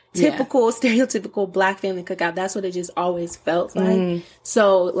typical, stereotypical Black family cookout. That's what it just always felt like.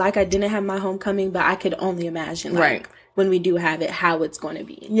 So, like, I didn't have my homecoming, but I could only imagine, like, when we do have it, how it's going to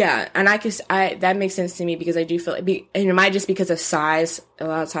be. Yeah, and that makes sense to me because I do feel like, and it might just because of size, a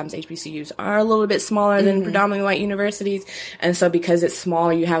lot of times HBCUs are a little bit smaller than predominantly white universities, and so because it's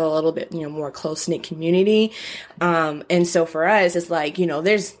smaller, you have a little bit, more close-knit community, and so for us, it's like,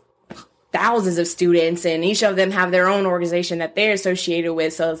 there's thousands of students and each of them have their own organization that they're associated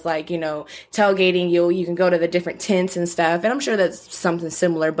with. So it's like, tailgating, you can go to the different tents and stuff. And I'm sure that's something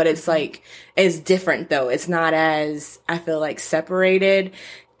similar, but it's like, it's different though. It's not as, I feel like, separated.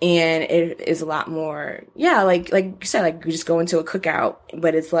 And it is a lot more, like you said, like you just go into a cookout,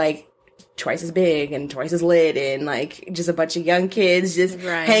 but it's like twice as big and twice as lit and like just a bunch of young kids just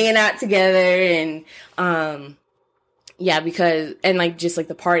hanging out together and, because, and like, just like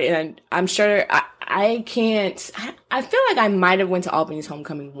the party, and I'm sure I feel like I might have went to Albany's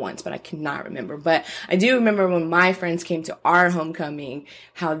homecoming once, but I cannot remember. But I do remember when my friends came to our homecoming,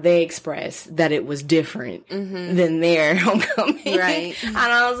 how they expressed that it was different than their homecoming. Right. And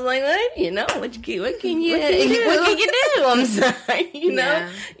I was like, what can you do? I'm sorry,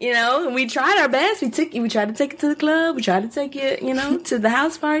 we tried our best. We tried to take it to the club. We tried to take it, to the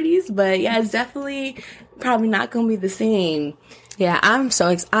house parties. But yeah, it's definitely probably not going to be the same. Yeah, I'm so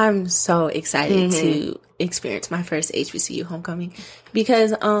excited to experience my first HBCU homecoming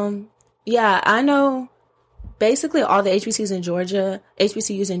because, I know basically all the HBCUs in Georgia,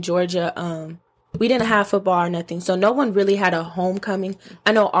 we didn't have football or nothing, so no one really had a homecoming.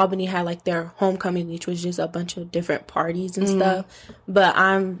 I know Albany had like their homecoming, which was just a bunch of different parties and stuff, but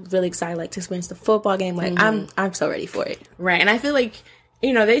I'm really excited like to experience the football game. Like I'm so ready for it. Right, and I feel like,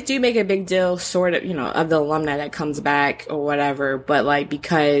 they do make a big deal, sort of, of the alumni that comes back or whatever, but like,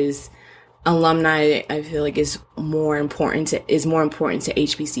 because alumni, I feel like is more important to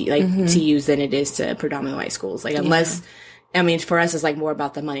HBC, like TUs than it is to predominantly white schools. Like, unless, for us, it's like more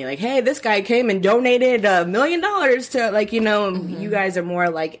about the money. Like, hey, this guy came and donated $1 million to, like, you guys are more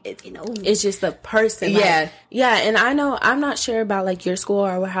like, it's just the person. Yeah. And I know, I'm not sure about like your school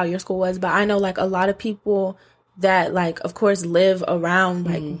or how your school was, but I know like a lot of people that, like, of course, live around,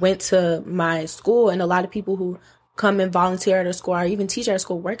 like, went to my school, and a lot of people who come and volunteer at our school or even teach at our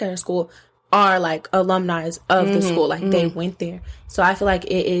school, work at our school, are, like, alumni of the school. Like, they went there. So I feel like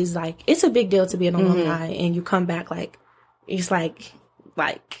it is, like, it's a big deal to be an alumni, and you come back, like, it's like,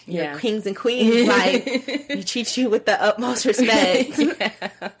 like, you're kings and queens. Like, we treat you with the utmost respect.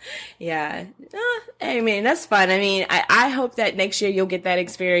 Yeah. I mean, that's fun. I mean, I hope that next year you'll get that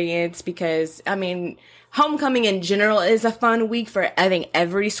experience because, I mean, homecoming in general is a fun week for, I think,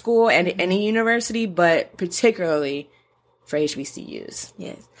 every school and any university, but particularly for HBCUs.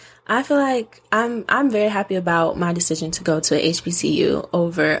 Yes. I feel like I'm very happy about my decision to go to a HBCU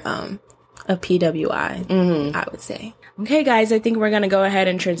over a PWI, I would say. Okay, guys, I think we're going to go ahead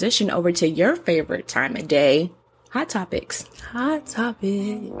and transition over to your favorite time of day, Hot Topics. Hot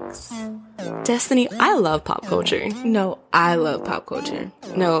Topics. Destiny, I love pop culture. No, I love pop culture.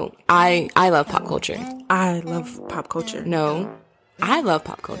 No, I love pop culture. I love pop culture. No, I love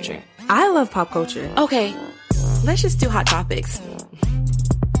pop culture. I love pop culture. Okay, let's just do Hot Topics.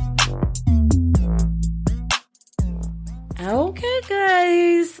 Okay,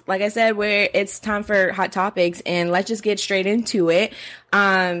 guys. Like I said, it's time for Hot Topics, and let's just get straight into it.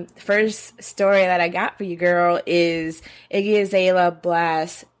 First story that I got for you, girl, is Iggy Azalea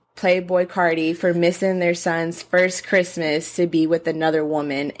blasts Playboi Carti for missing their son's first Christmas to be with another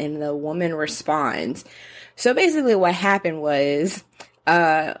woman, and the woman responds. So basically what happened was,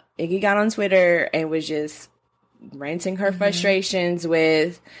 Iggy got on Twitter and was just ranting her frustrations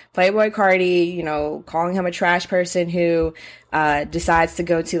with Playboi Carti, you know, calling him a trash person who decides to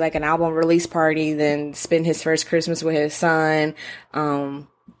go to like an album release party, then spend his first Christmas with his son.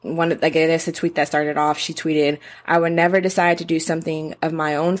 That's a tweet that started off. She tweeted, "I would never decide to do something of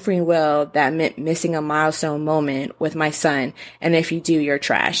my own free will that meant missing a milestone moment with my son. And if you do, you're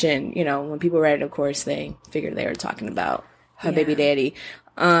trash." And, you know, when people read it, of course, they figured they were talking about her baby daddy.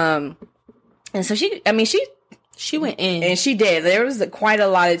 And so she went in. And she did. There was quite a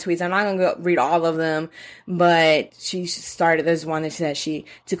lot of tweets. I'm not going to read all of them, but she started, there's one that said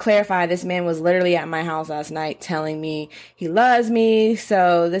to clarify, this man was literally at my house last night telling me he loves me.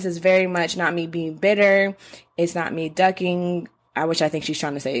 So this is very much not me being bitter. It's not me ducking, which I think she's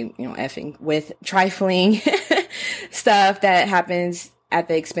trying to say, you know, effing with trifling stuff that happens at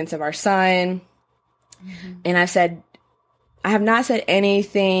the expense of our son. And I have not said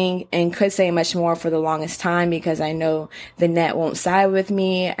anything and could say much more for the longest time because I know the net won't side with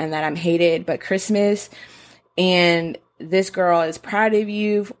me and that I'm hated but Christmas. And this girl is proud of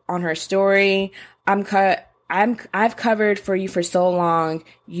you on her story. I've covered for you for so long.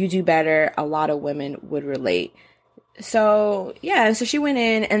 You do better. A lot of women would relate. So yeah, so she went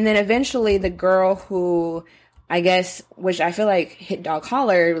in, and then eventually the girl who, I guess, which I feel like hit dog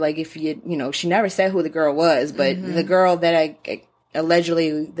holler, like if you know, she never said who the girl was, but the girl that I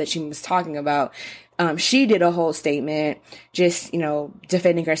allegedly that she was talking about, she did a whole statement just, you know,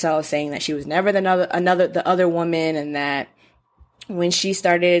 defending herself, saying that she was never the other woman, and that when she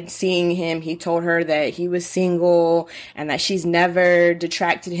started seeing him, he told her that he was single and that she's never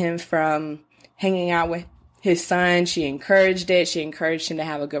detracted him from hanging out with his son. She encouraged it. She encouraged him to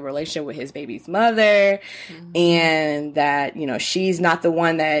have a good relationship with his baby's mother, and that, you know, she's not the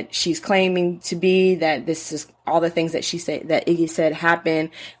one that she's claiming to be, that this is all the things that she said, that Iggy said happened,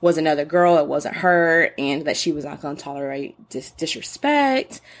 was another girl. It wasn't her, and that she was not going to tolerate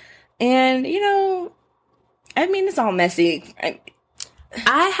disrespect. And, you know, I mean, it's all messy.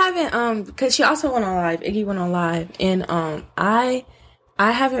 I haven't, because she also went on live. Iggy went on live, and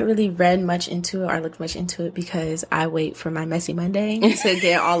I haven't really read much into it or looked much into it because I wait for my messy Monday to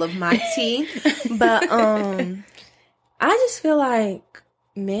get all of my tea. But I just feel like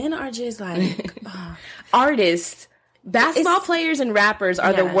men are just like artists. Basketball players and rappers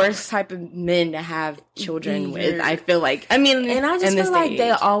are the worst type of men to have children with, I feel like. I mean, and I just feel like they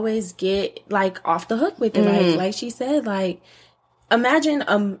always get like off the hook with it. Like she said, like, imagine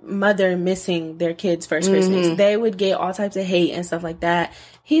a mother missing their kid's first Christmas. They would get all types of hate and stuff like that.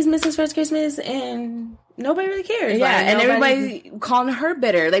 He's missing his first Christmas and nobody really cares. Yeah, like, and everybody calling her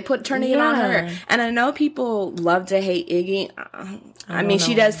bitter. They turning it on her. And I know people love to hate Iggy. I mean,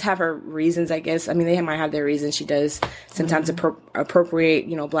 she does have her reasons, I guess. I mean, they might have their reasons. She does sometimes appropriate,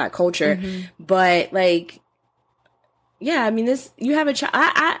 you know, Black culture. But, like, yeah, I mean, you have a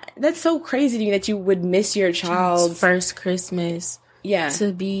child. That's so crazy to me that you would miss your child's first Christmas. Yeah.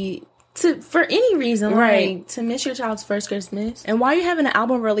 For any reason, right? Like, to miss your child's first Christmas. And why are you having an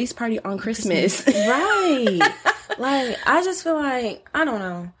album release party on Christmas? Right. Like, I just feel like, I don't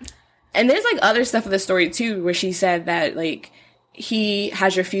know. And there's, like, other stuff in the story, too, where she said that, like, he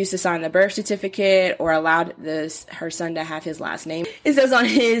has refused to sign the birth certificate or allowed her son to have his last name. It says on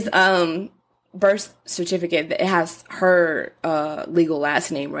his, birth certificate that it has her legal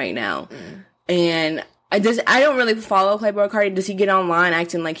last name right now. And I don't really follow Playboi Carti. Does he get online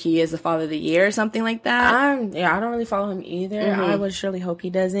acting like he is the father of the year or something like that? I don't really follow him either. I would surely hope he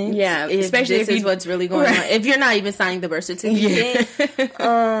doesn't. Yeah, especially if this is what's really going on. If you're not even signing the birth certificate.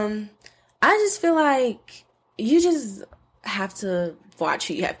 I just feel like you just have to watch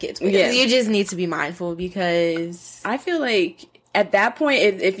who you have kids with. You just need to be mindful, because I feel like at that point,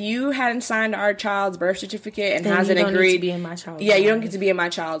 if you hadn't signed our child's birth certificate and hasn't agreed, you don't get to be in my child's life. You don't get to be in my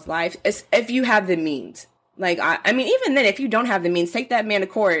child's life. If you have the means. Like, I mean, even then, if you don't have the means, take that man to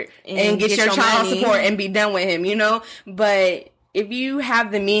court and get your child support and be done with him, But if you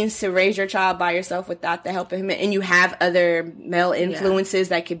have the means to raise your child by yourself without the help of him, and you have other male influences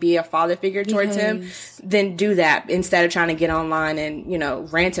that could be a father figure towards him, then do that instead of trying to get online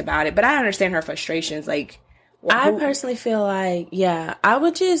and, rant about it. But I understand her frustrations. Like, I personally feel like, I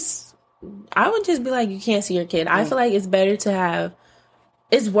would just be like, you can't see your kid. I feel like it's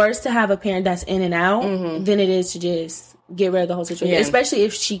worse to have a parent that's in and out than it is to just get rid of the whole situation. Especially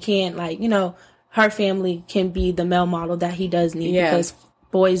if she can't, her family can be the male model that he does need, because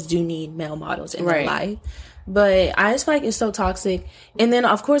boys do need male models in their life. But I just feel like it's so toxic. And then,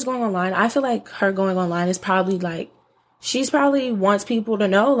 of course, going online, I feel like her going online is probably she's probably wants people to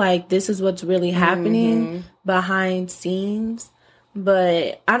know, this is what's really happening behind scenes.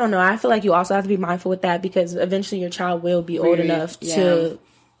 But I don't know. I feel like you also have to be mindful with that, because eventually your child will be old enough to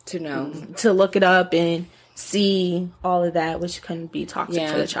know, to look it up and see all of that, which can be toxic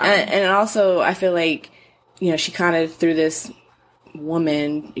for the child. And also, I feel like, she kind of threw this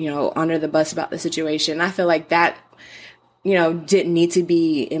woman, under the bus about the situation. I feel like that, didn't need to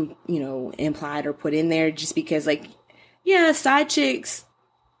be, implied or put in there, just because, side chicks,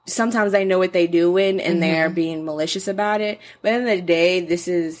 sometimes they know what they doing and they're being malicious about it. But at the end of the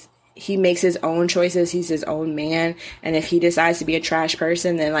day, he makes his own choices. He's his own man. And if he decides to be a trash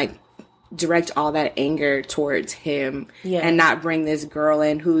person, then direct all that anger towards him and not bring this girl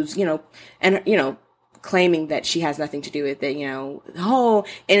in who's, claiming that she has nothing to do with it. The whole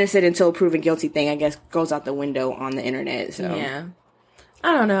innocent until proven guilty thing, I guess, goes out the window on the internet. So yeah.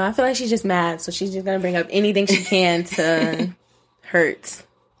 I don't know. I feel like she's just mad. So she's just going to bring up anything she can to hurt.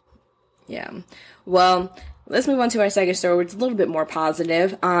 Yeah. Well, let's move on to our second story, which is a little bit more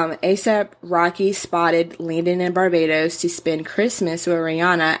positive. A$AP Rocky spotted landing in Barbados to spend Christmas with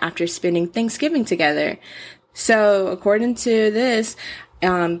Rihanna after spending Thanksgiving together. So, according to this,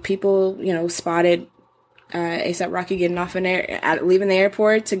 people, spotted A$AP Rocky getting off leaving the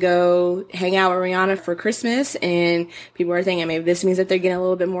airport to go hang out with Rihanna for Christmas, and people are thinking maybe this means that they're getting a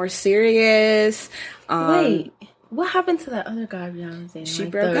little bit more serious. Wait. What happened to that other guy Rihanna's dating? She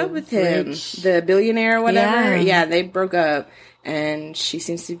broke up with him, the billionaire or whatever. Yeah, they broke up, and she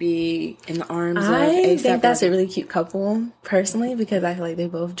seems to be in the arms of A$AP. I think that's a really cute couple, personally, because I feel like they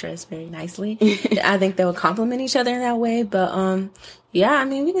both dress very nicely. I think they would complement each other in that way, but we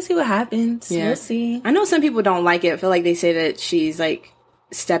can see what happens. Yeah. We'll see. I know some people don't like it. I feel like they say that she's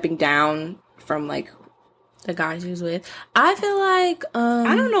stepping down from the guy she was with. I feel like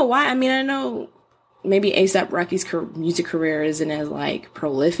I don't know why. I mean, I know maybe A$AP Rocky's music career isn't as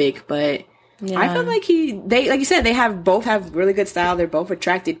prolific, but I feel like they like you said, they both have really good style. They're both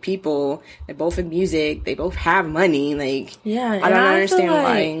attracted people. They're both in music. They both have money. I don't understand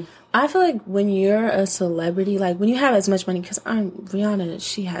why. I feel like when you're a celebrity, when you have as much money, because Rihanna,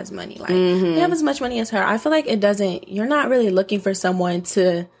 she has money. You have as much money as her. I feel like you're not really looking for someone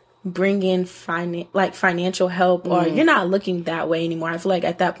to bring in financial help, or you're not looking that way anymore. I feel like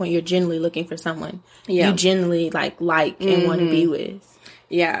at that point you're genuinely looking for someone you genuinely like and want to be with.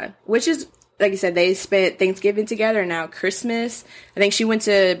 Yeah, which is, like you said, they spent Thanksgiving together. Now Christmas, I think she went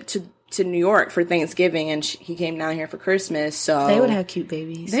to New York for Thanksgiving, and he came down here for Christmas. So they would have cute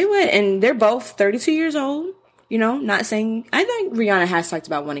babies. They would, and they're both 32 years old. Not saying. I think Rihanna has talked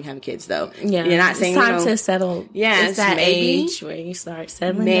about wanting to have kids, though. Yeah, you're not saying it's time to settle. Yeah, it's that age where you start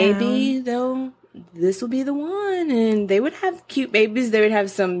settling. Maybe though, this will be the one, and they would have cute babies. They would have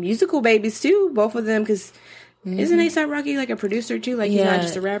some musical babies too, both of them, because. Isn't A$AP Rocky a producer too? He's not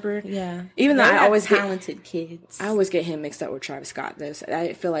just a rapper. Yeah. Even though I always talented kids. I always get him mixed up with Travis Scott.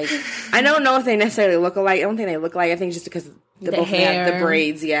 I feel like I don't know if they necessarily look alike. I don't think they look alike. I think it's just because they both hair. have the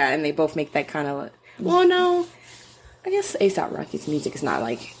braids, and they both make that kind of. Well, no, I guess A$AP Rocky's music is not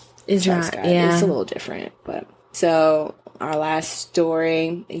it's Travis not. Scott. Yeah. It's a little different, but so our last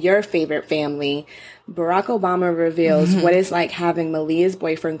story, your favorite family. Barack Obama reveals what it's like having Malia's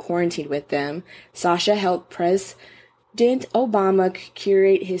boyfriend quarantined with them. Sasha helped President Obama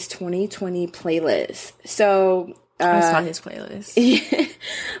curate his 2020 playlist. So, I saw his playlist.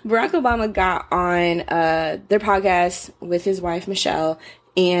 Barack Obama got on their podcast with his wife, Michelle,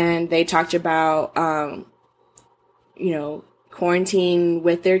 and they talked about, quarantine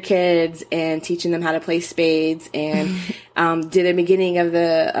with their kids and teaching them how to play spades, and did the beginning of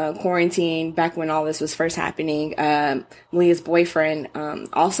the quarantine back when all this was first happening. Malia's boyfriend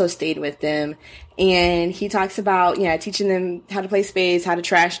also stayed with them, and he talks about teaching them how to play spades, how to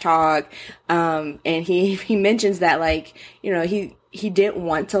trash talk, and he mentions that he didn't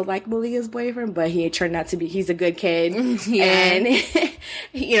want to like Malia's boyfriend, but he turned out to be, he's a good kid. And,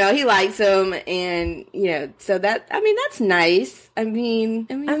 he likes him. And, so that's nice. I mean,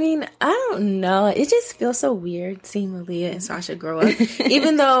 I don't know. It just feels so weird seeing Malia and Sasha grow up.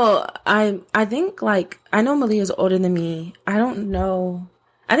 Even though I think, I know Malia's older than me. I don't know.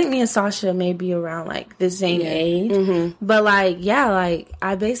 I think me and Sasha may be around, the same age. Mm-hmm. But, I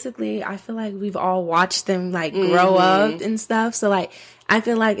feel like we've all watched them, grow up and stuff. So, I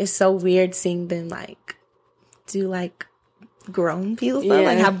feel like it's so weird seeing them, do, grown people stuff,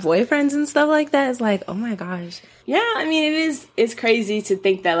 have boyfriends and stuff like that. It's oh my gosh. Yeah, I mean, it's crazy to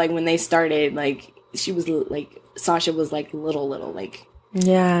think that, when they started, she was, Sasha was, little,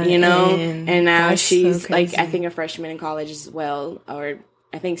 yeah. And now she's, so I think a freshman in college as well, or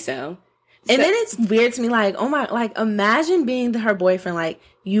I think so. And then it's weird to me, oh my, imagine being her boyfriend,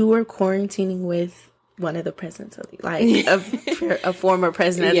 you were quarantining with one of the presidents of a former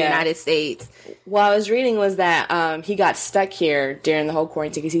president of the United States. What I was reading was that he got stuck here during the whole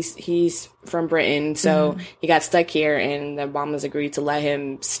quarantine because he's from Britain, so he got stuck here, and the Obamas agreed to let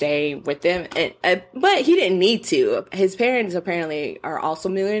him stay with them. And, but he didn't need to. His parents apparently are also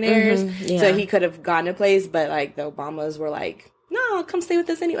millionaires, so he could have gotten a place. But the Obamas were no, come stay with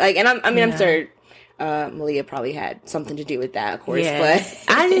us anyway. And I'm sure Malia probably had something to do with that, of course. Yeah.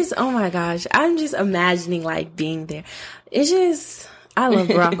 But oh my gosh, I'm just imagining being there. It's just, I love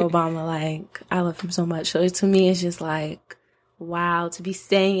Barack Obama. I love him so much. So to me, it's just wow, to be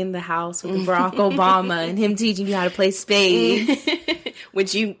staying in the house with Barack Obama and him teaching you how to play spades.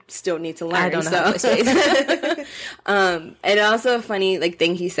 Which you still need to learn. I don't know how to play spades. And also a funny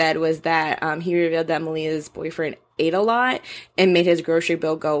thing he said was that he revealed that Malia's boyfriend ate a lot and made his grocery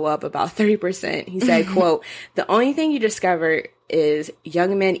bill go up about 30%. He said, quote, "The only thing you discover is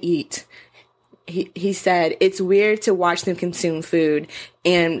young men eat." He said, "It's weird to watch them consume food,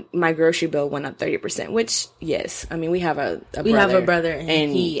 and my grocery bill went up 30%, which, yes. I mean, we have a brother,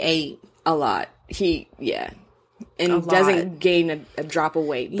 and he ate a lot. And doesn't gain a drop of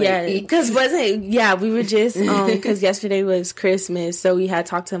weight. But because we were just, because yesterday was Christmas, so we had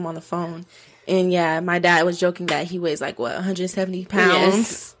talked to him on the phone. And my dad was joking that he weighs 170 pounds.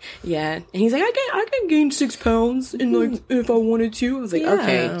 Yes. Yeah. And he's like, I can gain 6 pounds in if I wanted to. I was like,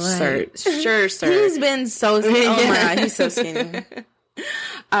 okay, sir. Sure. He's been so skinny. Oh my God, he's so skinny.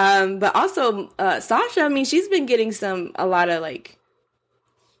 But also, Sasha, I mean, she's been getting a lot of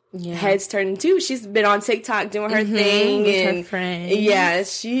heads turning too. She's been on TikTok doing her thing with her friends. Yeah,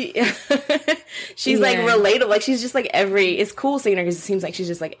 she's relatable. She's just it's cool seeing her because it seems like she's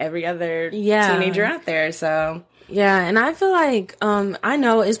just every other teenager out there. So yeah, and I feel I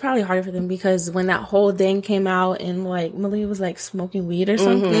know it's probably harder for them because when that whole thing came out and Malia was smoking weed or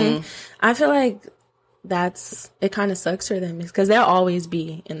something, I feel it kind of sucks for them because they'll always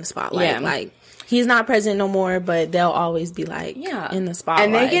be in the spotlight. Yeah. He's not president no more, but they'll always be in the spotlight.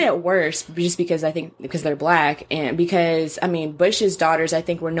 And they get it worse just because because they're black, and because Bush's daughters I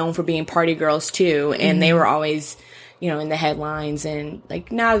think were known for being party girls too, and they were always in the headlines, and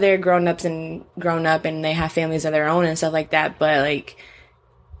now they're grown up and they have families of their own and stuff like that, but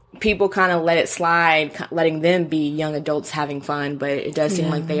people kind of let it slide, letting them be young adults having fun, but it does seem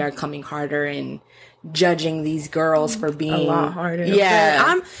like they are coming harder and judging these girls for being a lot harder.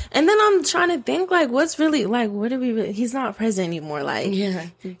 Yeah. And then I'm trying to think what's really what do we really, he's not president anymore. He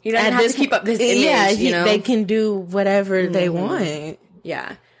doesn't have to keep up this image. They can do whatever they want.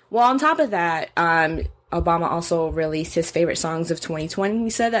 Yeah. Well, on top of that, Obama also released his favorite songs of 2020. He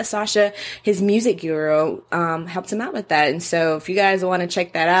said that Sasha, his music guru, helped him out with that. And so if you guys want to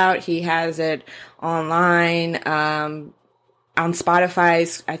check that out, he has it online. On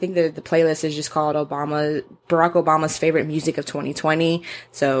Spotify, I think the playlist is just called Barack Obama's favorite music of 2020.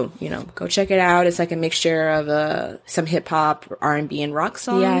 So, go check it out. It's a mixture of some hip hop, R&B, and rock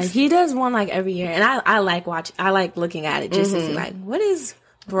songs. Yeah, he does one every year, and I like looking at it just to see what is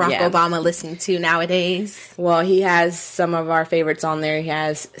Barack Obama listening to nowadays. Well, he has some of our favorites on there. He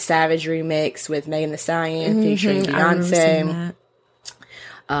has Savage Remix with Megan Thee Stallion featuring Beyonce.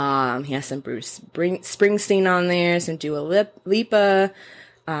 He has some Bruce Springsteen on there, some Dua Lipa,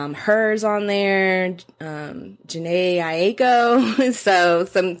 Hers on there, Janae Aiko. So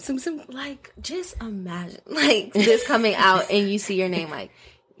some like, just imagine like this coming out and you see your name like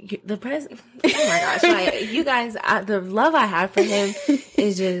the president. Oh my gosh! Like, you guys, the love I have for him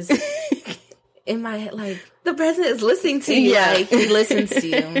is just in my head. Like, the president is listening to you. Yeah. Like, he listens to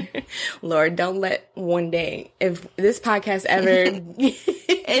you. Lord, don't let one day, if this podcast ever and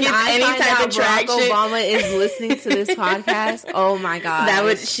I any find type out of traction, Barack Obama is listening to this podcast. Oh my god,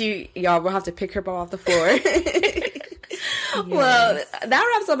 y'all will have to pick her up off the floor. Yes. Well,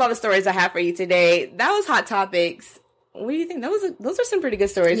 that wraps up all the stories I have for you today. That was Hot Topics. What do you think? Those are some pretty good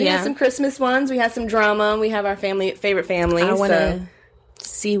stories. We had some Christmas ones. We had some drama. We have our favorite family. I want to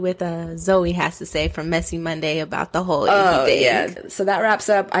see what Zoe has to say from Messy Monday about the whole thing. Yeah. So that wraps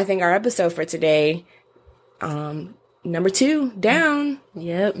up, I think, our episode for today. Number 2 down.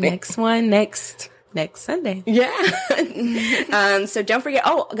 Yep. Next one next Sunday. Yeah. So don't forget.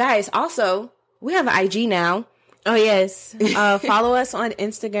 Oh, guys. Also, we have an IG now. Oh yes. Follow us on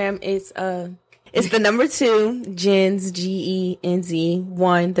Instagram. It's the number 2, Genz, GENZ,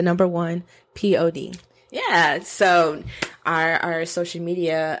 1, the number 1, POD. Yeah, so our social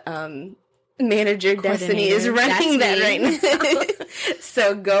media manager, Destiny, is running that right now.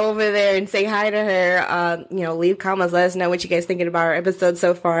 So go over there and say hi to her. Leave comments, let us know what you guys thinking about our episode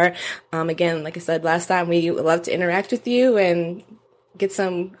so far. Again, like I said last time, we would love to interact with you and get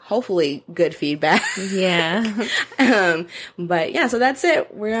some hopefully good feedback. Yeah. But yeah, so that's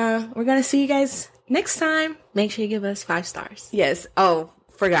it. We're gonna see you guys next time. Make sure you give us 5 stars. Yes. Oh,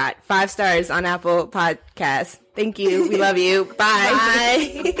 forgot. 5 stars on Apple Podcasts. Thank you. We love you. Bye.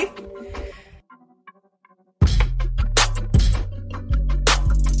 Bye.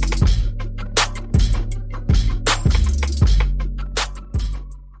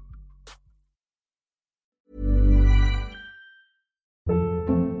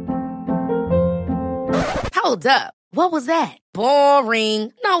 Hold up. What was that?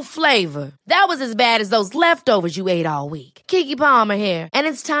 Boring. No flavor. That was as bad as those leftovers you ate all week. Keke Palmer here, and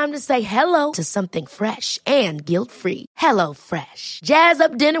it's time to say hello to something fresh and guilt-free. HelloFresh. Jazz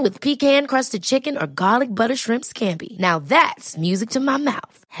up dinner with pecan-crusted chicken or garlic butter shrimp scampi. Now that's music to my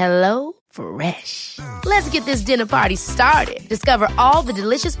mouth. HelloFresh. Let's get this dinner party started. Discover all the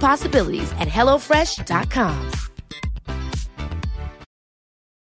delicious possibilities at HelloFresh.com.